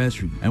 9th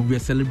anniversary, and we are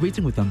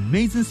celebrating with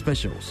amazing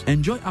specials.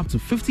 Enjoy up to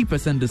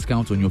 50%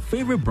 discount on your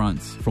favorite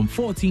brands from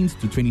 14th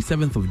to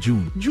 27th of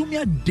June.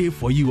 Jumia Day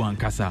for you,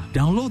 Ankasa.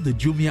 Download the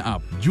Jumia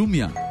app.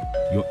 Jumia,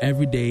 your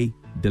everyday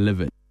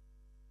delivered.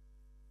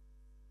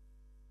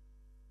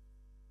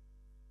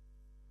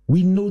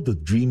 We know the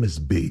dream is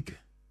big.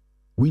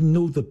 We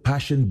know the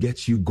passion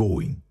gets you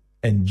going,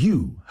 and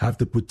you have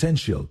the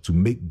potential to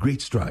make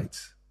great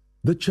strides.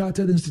 The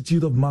Chartered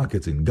Institute of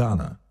Marketing,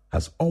 Ghana,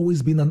 has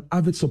always been an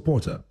avid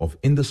supporter of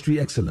industry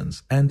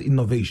excellence and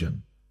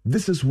innovation.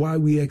 This is why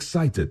we are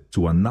excited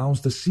to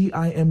announce the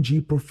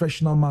CIMG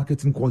Professional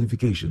Marketing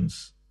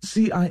Qualifications.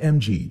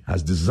 CIMG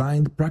has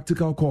designed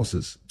practical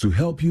courses to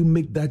help you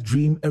make that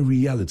dream a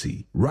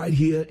reality right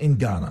here in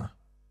Ghana.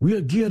 We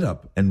are geared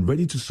up and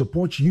ready to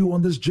support you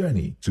on this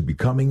journey to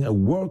becoming a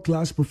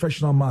world-class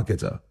professional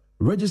marketer.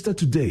 Register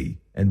today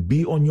and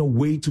be on your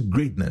way to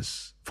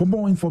greatness. For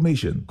more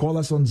information, call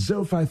us on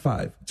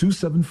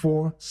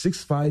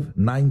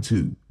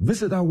 055-274-6592.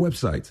 Visit our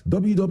website,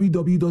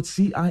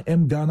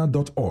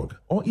 www.cimghana.org,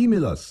 or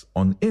email us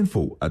on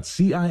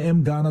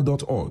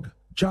info@cimghana.org.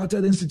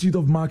 Chartered Institute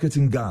of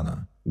Marketing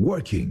Ghana,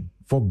 working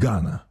for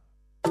Ghana.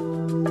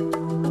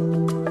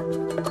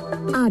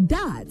 Our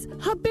dads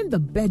have been the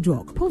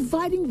bedrock,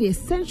 providing the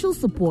essential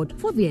support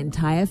for the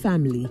entire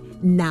family.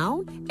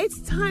 Now,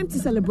 it's time to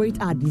celebrate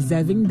our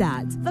deserving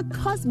dads. The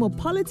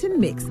Cosmopolitan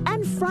Mix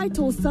and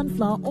Frytol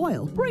Sunflower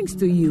Oil brings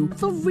to you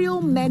the Real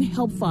Men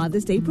Help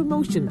Father's Day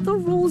promotion. The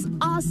rules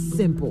are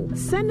simple.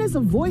 Send us a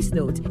voice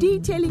note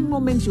detailing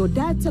moments your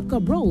dad took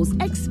up roles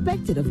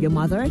expected of your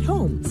mother at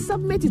home.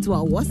 Submit it to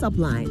our WhatsApp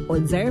line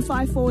on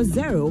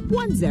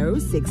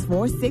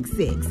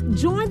 0540-106466.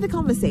 Join the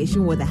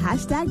conversation with the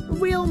hashtag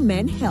Real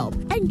Men help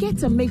and get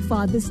to make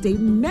Father's Day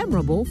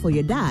memorable for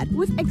your dad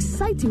with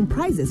exciting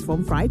prizes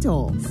from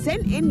Frytol.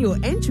 Send in your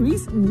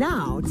entries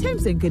now.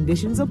 Terms and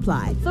conditions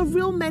apply. The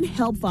Real Men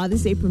Help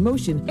Father's Day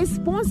promotion is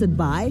sponsored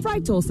by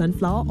Frytol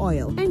Sunflower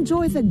Oil.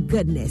 Enjoy the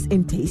goodness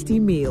in tasty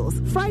meals.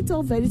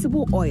 Frytol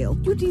Vegetable Oil.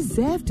 You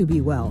deserve to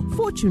be well.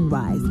 Fortune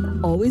Rise.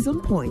 Always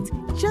on point.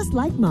 Just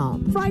like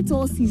mom.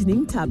 Frytol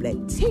Seasoning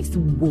Tablet. Taste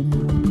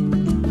boom.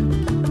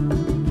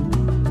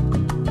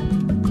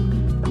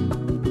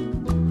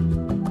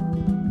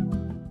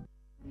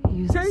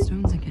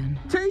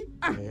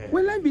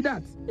 Well, let be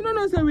that. You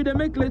know, say we they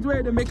make late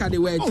where they make at the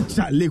wedge. Oh,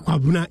 Charlie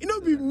Kwabuna, it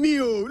not be me,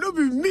 oh, not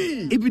be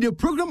me. It be the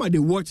program I they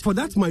watch for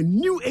that my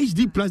new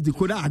HD Plus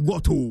decoder I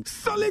got to.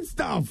 Solid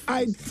stuff,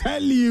 I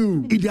tell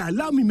you. It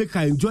allow me make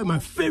I enjoy my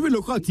favorite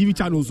local TV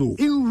channels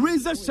in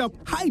razor sharp,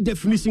 high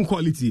definition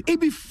quality.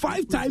 It be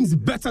 5 times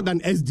better than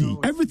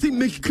SD. Everything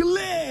make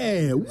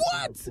clear.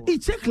 What?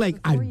 It check like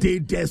a day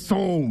their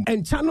song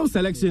and channel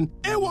selection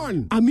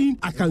A1. I mean,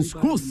 I can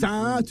scroll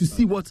to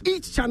see what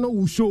each channel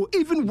will show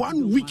even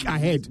 1 week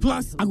ahead.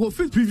 Plus, I go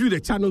fit preview the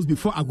channels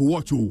before I go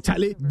watch you.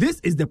 Charlie, this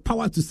is the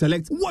power to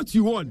select what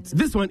you want.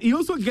 This one, it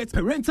also gets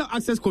parental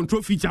access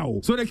control feature.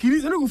 So the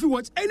kids don't go fit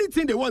watch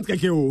anything they want. They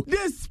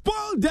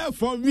spoil there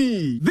for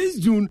me. This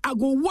June, I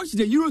go watch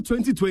the Euro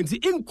 2020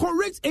 in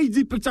correct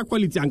HD picture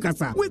quality and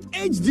casa with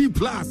HD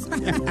Plus.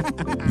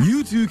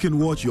 You too can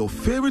watch your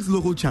favorite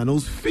local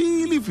channels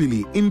feely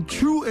in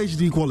true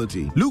HD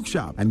quality. Look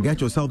sharp and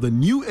get yourself the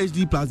new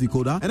HD Plus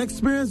decoder and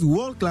experience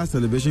world-class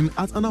television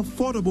at an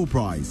affordable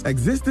price.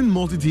 Existing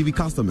multi-TV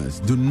customers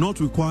do not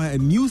require a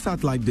new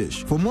satellite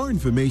dish. For more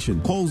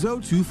information, call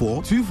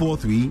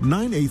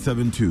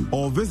 024-243-9872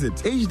 or visit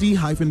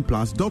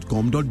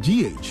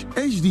hd-plus.com.gh.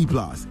 HD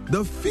Plus,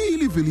 the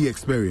feely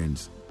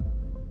experience.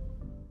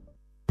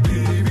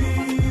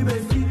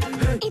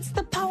 It's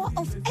the power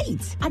of 8.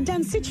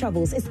 Adansi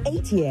Travels is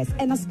 8 years,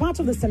 and as part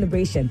of the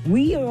celebration,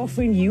 we are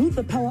offering you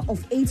the Power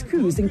of 8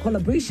 cruise in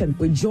collaboration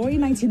with Joy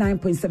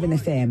 99.7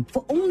 FM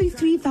for only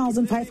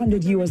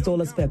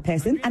 $3,500 per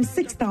person and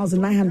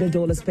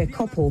 $6,900 per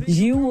couple.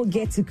 You will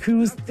get to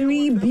cruise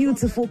 3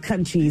 beautiful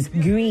countries,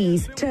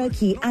 Greece,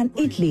 Turkey, and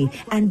Italy,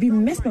 and be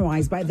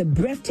mesmerized by the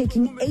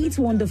breathtaking 8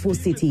 wonderful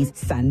cities: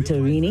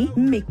 Santorini,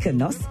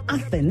 Mykonos,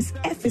 Athens,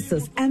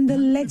 Ephesus, and the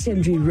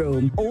legendary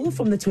Rome, all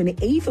from the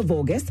 28th of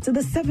August to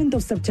the 7th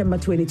of September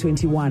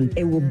 2021.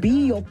 It will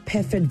be your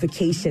perfect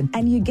vacation,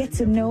 and you get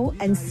to know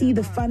and see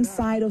the fun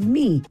side of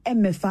me,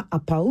 Emefa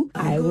Apau.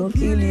 I will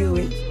kill you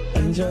with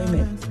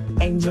enjoyment.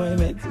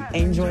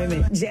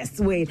 Just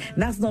wait.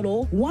 That's not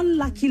all. One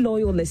lucky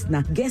loyal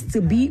listener gets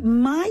to be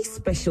my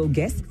special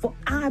guest for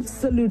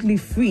absolutely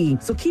free.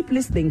 So keep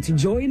listening to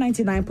Joy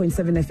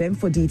 99.7 FM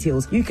for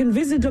details. You can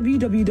visit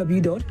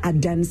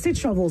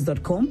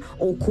www.adansitravels.com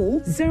or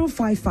call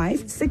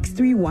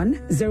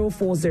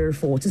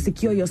 055-631-0404 to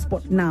secure your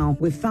spot now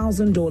with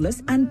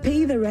 $1,000 and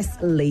pay the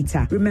rest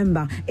later.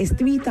 Remember, it's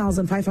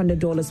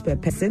 $3,500 per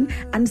person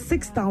and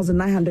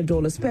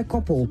 $6,900 per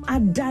couple.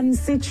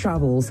 Adansi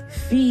Travels.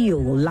 Feel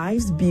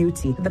life's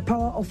beauty. The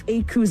Power of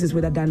 8 cruises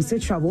with Adansi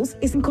Travels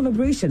is in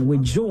collaboration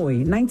with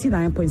Joy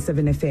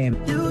 99.7 FM.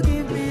 You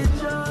give me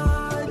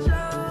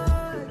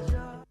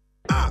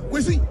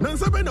Kwesi,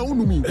 nansabe na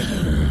unumi.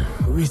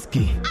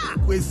 Whiskey.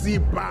 Kwesi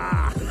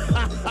pa.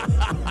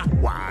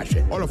 Wash.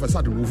 All of a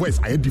sudden, my voice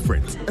are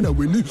different, and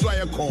we need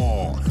to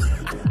call.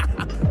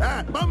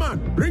 Hey, Mama,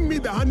 bring me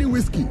the honey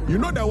whiskey. You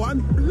know the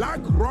one? Black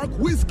Rock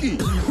Whiskey.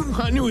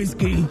 Honey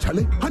whiskey.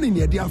 Charlie, honey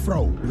near dear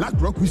Frau. Black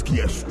Rock Whiskey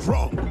is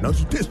strong. Now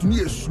to taste me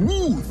is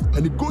smooth,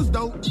 and it goes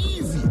down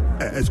easy.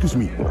 Excuse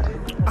me.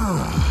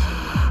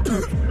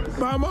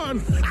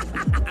 Barman.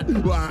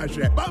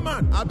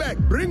 Barman, I beg,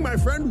 bring my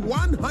friend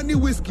one honey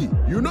whiskey.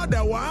 You know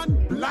the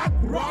one? Black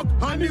Rock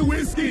Honey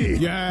Whiskey.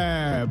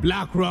 Yeah,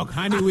 Black Rock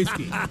Honey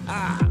Whiskey.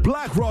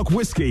 Black Rock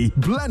Whiskey,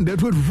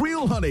 blended with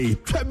real honey.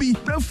 Trebi,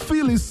 the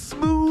feel is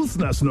smooth,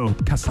 no.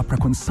 Kasapra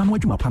konsanwa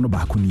jumapano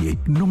bakunye.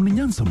 Nom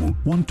ninyansamu,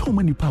 one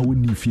toma nipa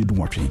wini feed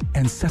watching,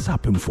 and sesa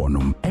pem for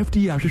nom.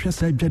 FDA Ashisha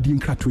said jadi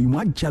inkratu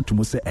imwa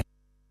jatumose.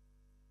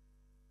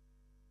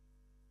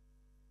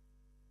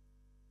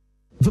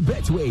 The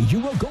Betway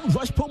Euro Gold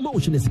Rush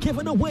promotion is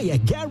giving away a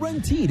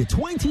guaranteed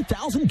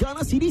 20,000 Ghana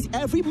cedis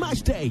every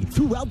match day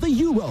throughout the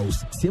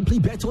Euros. Simply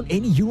bet on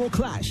any Euro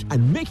clash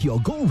and make your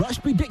Gold Rush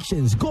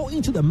predictions go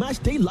into the match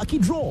day lucky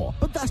draw.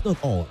 But that's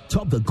not all.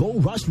 Top the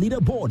Gold Rush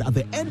leaderboard at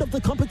the end of the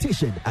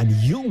competition and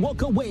you'll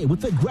walk away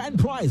with the grand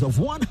prize of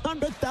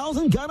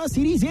 100,000 Ghana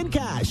cedis in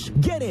cash.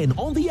 Get in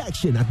on the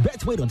action at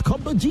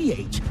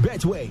betway.com.gh.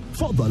 Betway,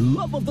 for the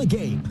love of the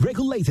game.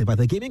 Regulated by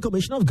the Gaming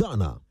Commission of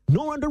Ghana.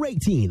 No under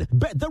 18.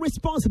 Bet the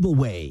responsible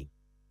way.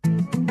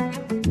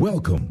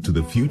 Welcome to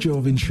the future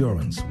of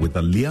insurance with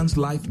Allianz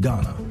Life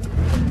Ghana.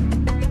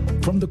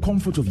 From the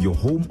comfort of your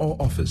home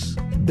or office,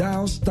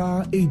 dial star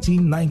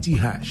 1890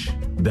 hash.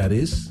 That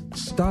is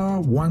star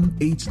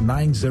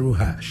 1890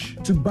 hash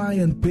to buy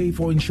and pay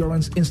for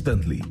insurance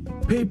instantly.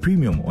 Pay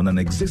premium on an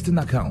existing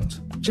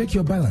account. Check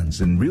your balance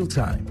in real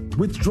time.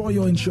 Withdraw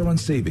your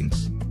insurance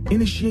savings.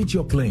 Initiate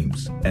your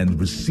claims and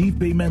receive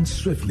payment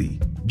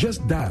swiftly.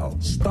 Just dial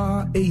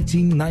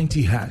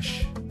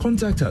 *1890#.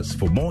 Contact us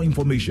for more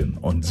information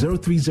on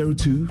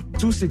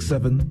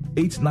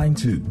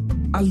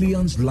 0302-267-892.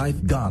 Allianz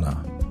Life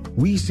Ghana.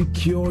 We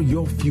secure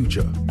your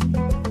future.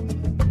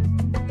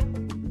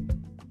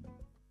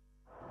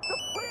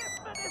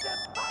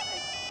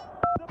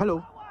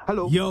 Hello.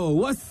 Yo,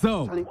 what's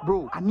up? Charlie,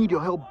 bro, I need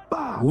your help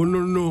bad. Oh,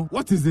 no.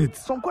 What is it?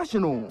 Some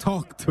question, oh.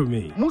 Talk to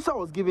me. Musa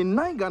was given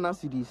 9 Ghana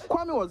cedis.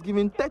 Kwame was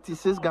given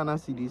 36 Ghana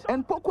cedis.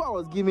 And Pokwa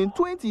was given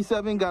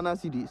 27 Ghana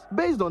cedis.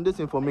 Based on this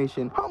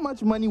information, how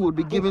much money would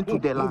be given to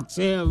the land?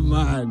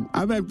 Man,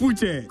 I bet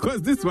Puche,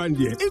 because this one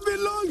here is a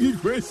long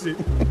equation.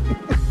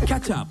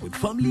 Catch up with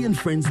family and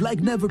friends like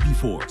never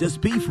before. Just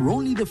pay for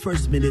only the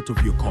first minute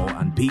of your call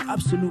and pay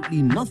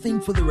absolutely nothing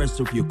for the rest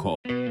of your call.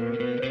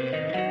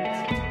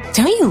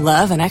 Don't you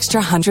love an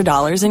extra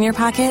 $100 in your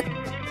pocket?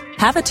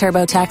 Have a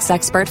TurboTax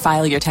expert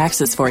file your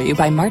taxes for you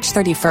by March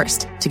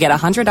 31st to get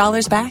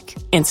 $100 back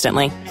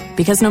instantly.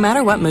 Because no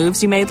matter what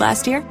moves you made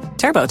last year,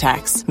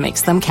 TurboTax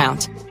makes them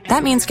count.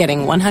 That means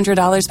getting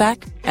 $100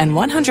 back and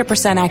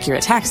 100%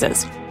 accurate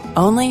taxes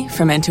only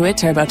from Intuit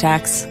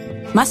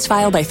TurboTax. Must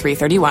file by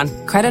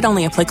 3/31. Credit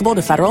only applicable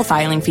to federal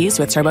filing fees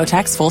with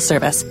TurboTax full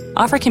service.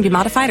 Offer can be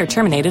modified or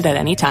terminated at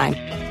any time.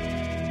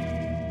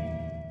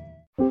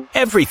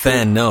 Every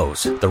fan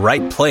knows the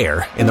right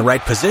player in the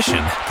right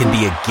position can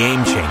be a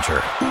game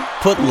changer.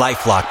 Put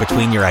LifeLock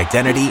between your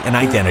identity and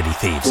identity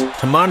thieves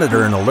to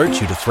monitor and alert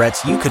you to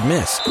threats you could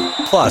miss.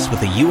 Plus,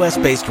 with a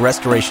U.S.-based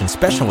restoration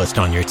specialist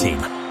on your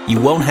team,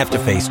 you won't have to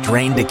face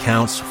drained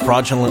accounts,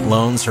 fraudulent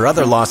loans, or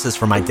other losses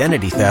from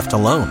identity theft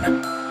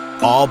alone.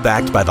 All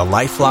backed by the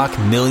LifeLock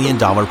 $1 Million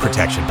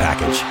Protection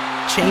Package.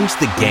 Change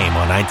the game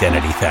on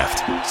identity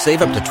theft.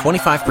 Save up to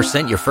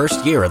 25% your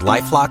first year at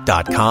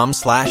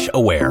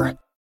LifeLock.com/aware.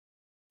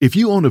 If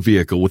you own a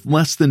vehicle with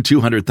less than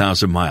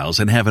 200,000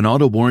 miles and have an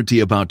auto warranty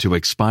about to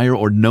expire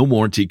or no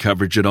warranty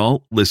coverage at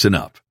all, listen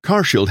up.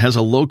 CarShield has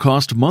a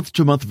low-cost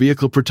month-to-month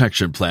vehicle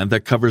protection plan that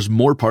covers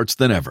more parts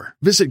than ever.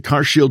 Visit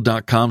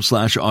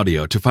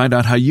carshield.com/audio to find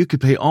out how you could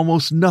pay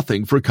almost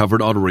nothing for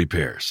covered auto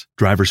repairs.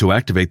 Drivers who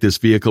activate this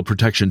vehicle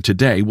protection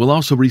today will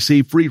also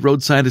receive free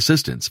roadside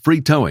assistance,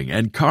 free towing,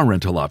 and car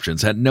rental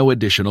options at no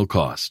additional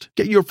cost.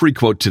 Get your free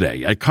quote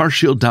today at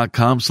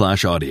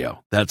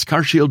carshield.com/audio. That's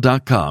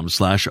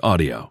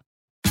carshield.com/audio.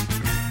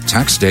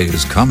 Tax day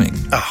is coming.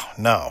 Oh,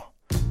 no.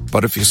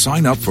 But if you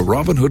sign up for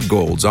Robinhood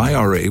Gold's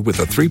IRA with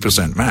a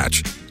 3%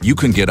 match, you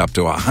can get up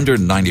to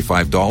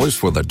 $195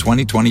 for the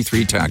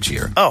 2023 tax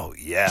year. Oh,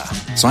 yeah.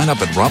 Sign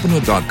up at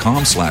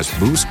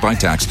Robinhood.com/boost by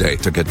tax day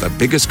to get the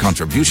biggest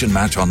contribution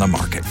match on the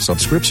market.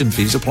 Subscription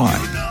fees apply.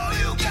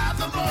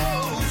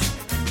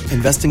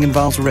 Investing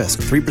involves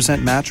risk.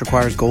 3% match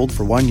requires gold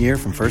for 1 year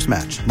from first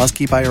match. Must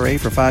keep IRA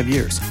for 5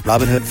 years.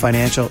 Robinhood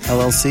Financial,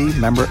 LLC,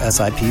 member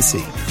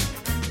SIPC.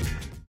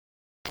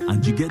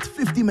 And you get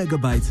 50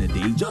 megabytes a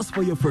day just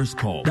for your first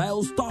call.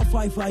 Dial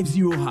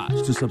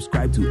 *550# to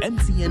subscribe to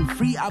MTN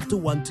free after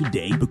 1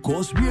 today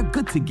because we're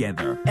good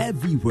together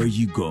everywhere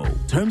you go.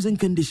 Terms and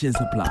conditions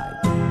apply.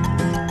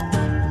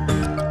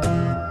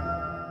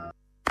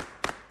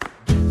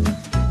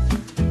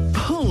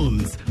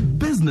 Homes,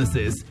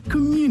 businesses,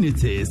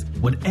 communities,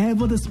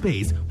 whatever the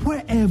space,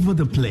 wherever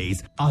the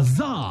place,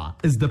 Azar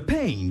is the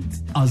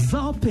paint.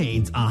 Azar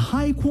paints are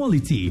high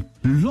quality,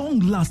 long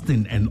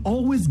lasting, and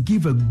always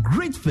give a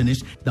great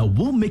finish that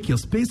will make your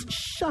space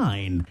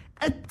shine.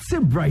 At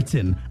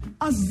Brighton,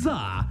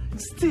 Azar,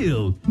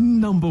 still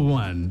number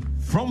one.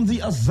 From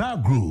the Azar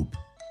Group.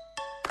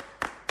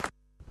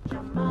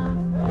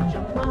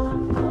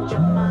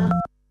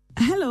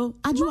 Hello,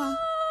 Ajwa.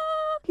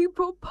 He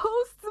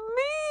proposed to me.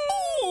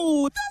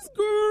 Oh, that's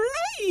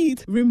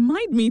great.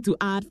 Remind me to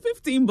add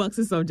 15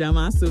 boxes of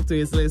Jama soup to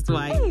his list,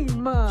 why? Hey,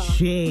 ma.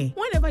 Share.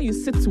 Whenever you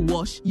sit to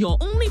wash, your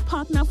only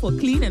partner for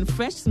clean and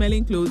fresh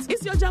smelling clothes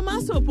is your Jama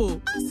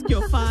soap. Ask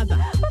your father.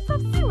 But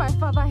I've seen my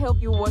father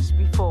help you wash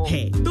before.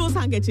 Hey, those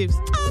handkerchiefs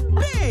are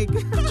big.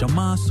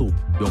 Jama soap,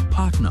 your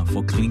partner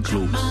for clean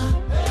clothes.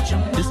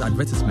 This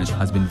advertisement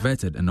has been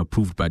vetted and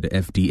approved by the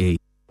FDA.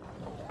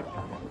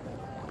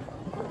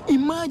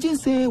 Imagine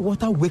say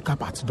water wake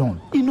up at dawn,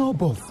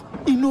 bath,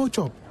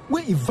 chop,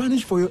 where it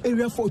vanish for your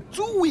area for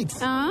 2 weeks.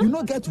 You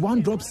not get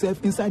one drop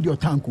safe inside your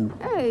tank.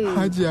 Hey.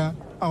 Haja,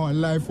 our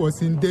life was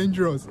in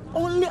dangerous.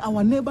 Only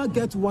our neighbor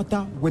gets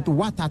water with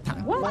water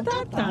tank.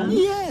 Water tank?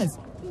 Yes,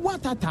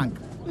 water tank.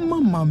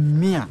 Mamma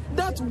mia,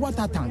 that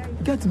water tank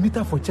gets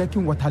meter for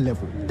checking water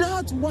level.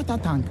 That water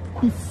tank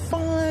be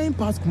fine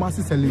past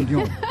Kumasi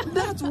Selenium.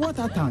 That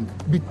water tank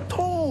be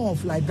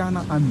tough like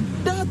Ghana Army.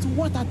 That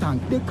water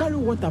tank, they carry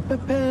water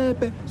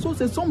pepe, so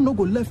say some no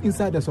go left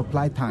inside the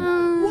supply tank.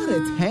 What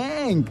a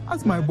tank!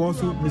 That's my boss,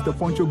 Mr.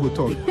 Poncho go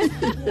talk.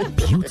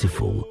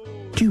 Beautiful,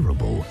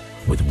 durable,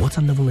 with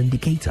water level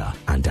indicator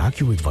and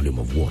accurate volume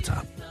of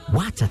water.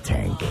 Water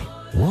tank.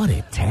 What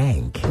a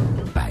tank.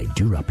 By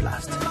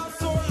Duraplast.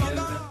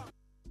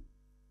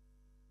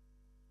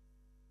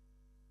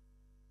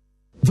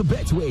 The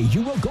Betway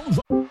Euro Gold.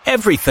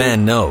 Every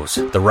fan knows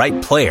the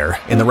right player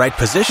in the right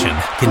position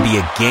can be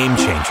a game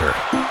changer.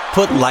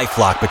 Put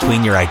LifeLock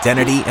between your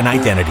identity and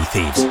identity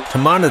thieves to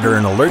monitor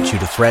and alert you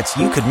to threats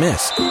you could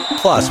miss.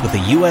 Plus, with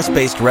a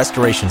U.S.-based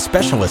restoration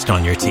specialist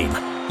on your team,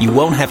 you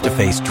won't have to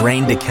face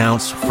drained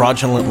accounts,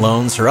 fraudulent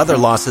loans, or other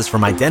losses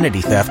from identity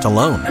theft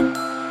alone.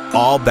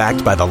 All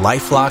backed by the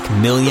LifeLock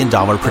 $1 Million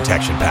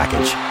Protection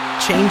Package.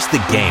 Change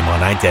the game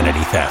on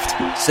identity theft.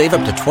 Save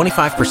up to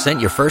 25%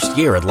 your first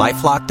year at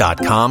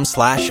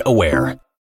LifeLock.com/aware.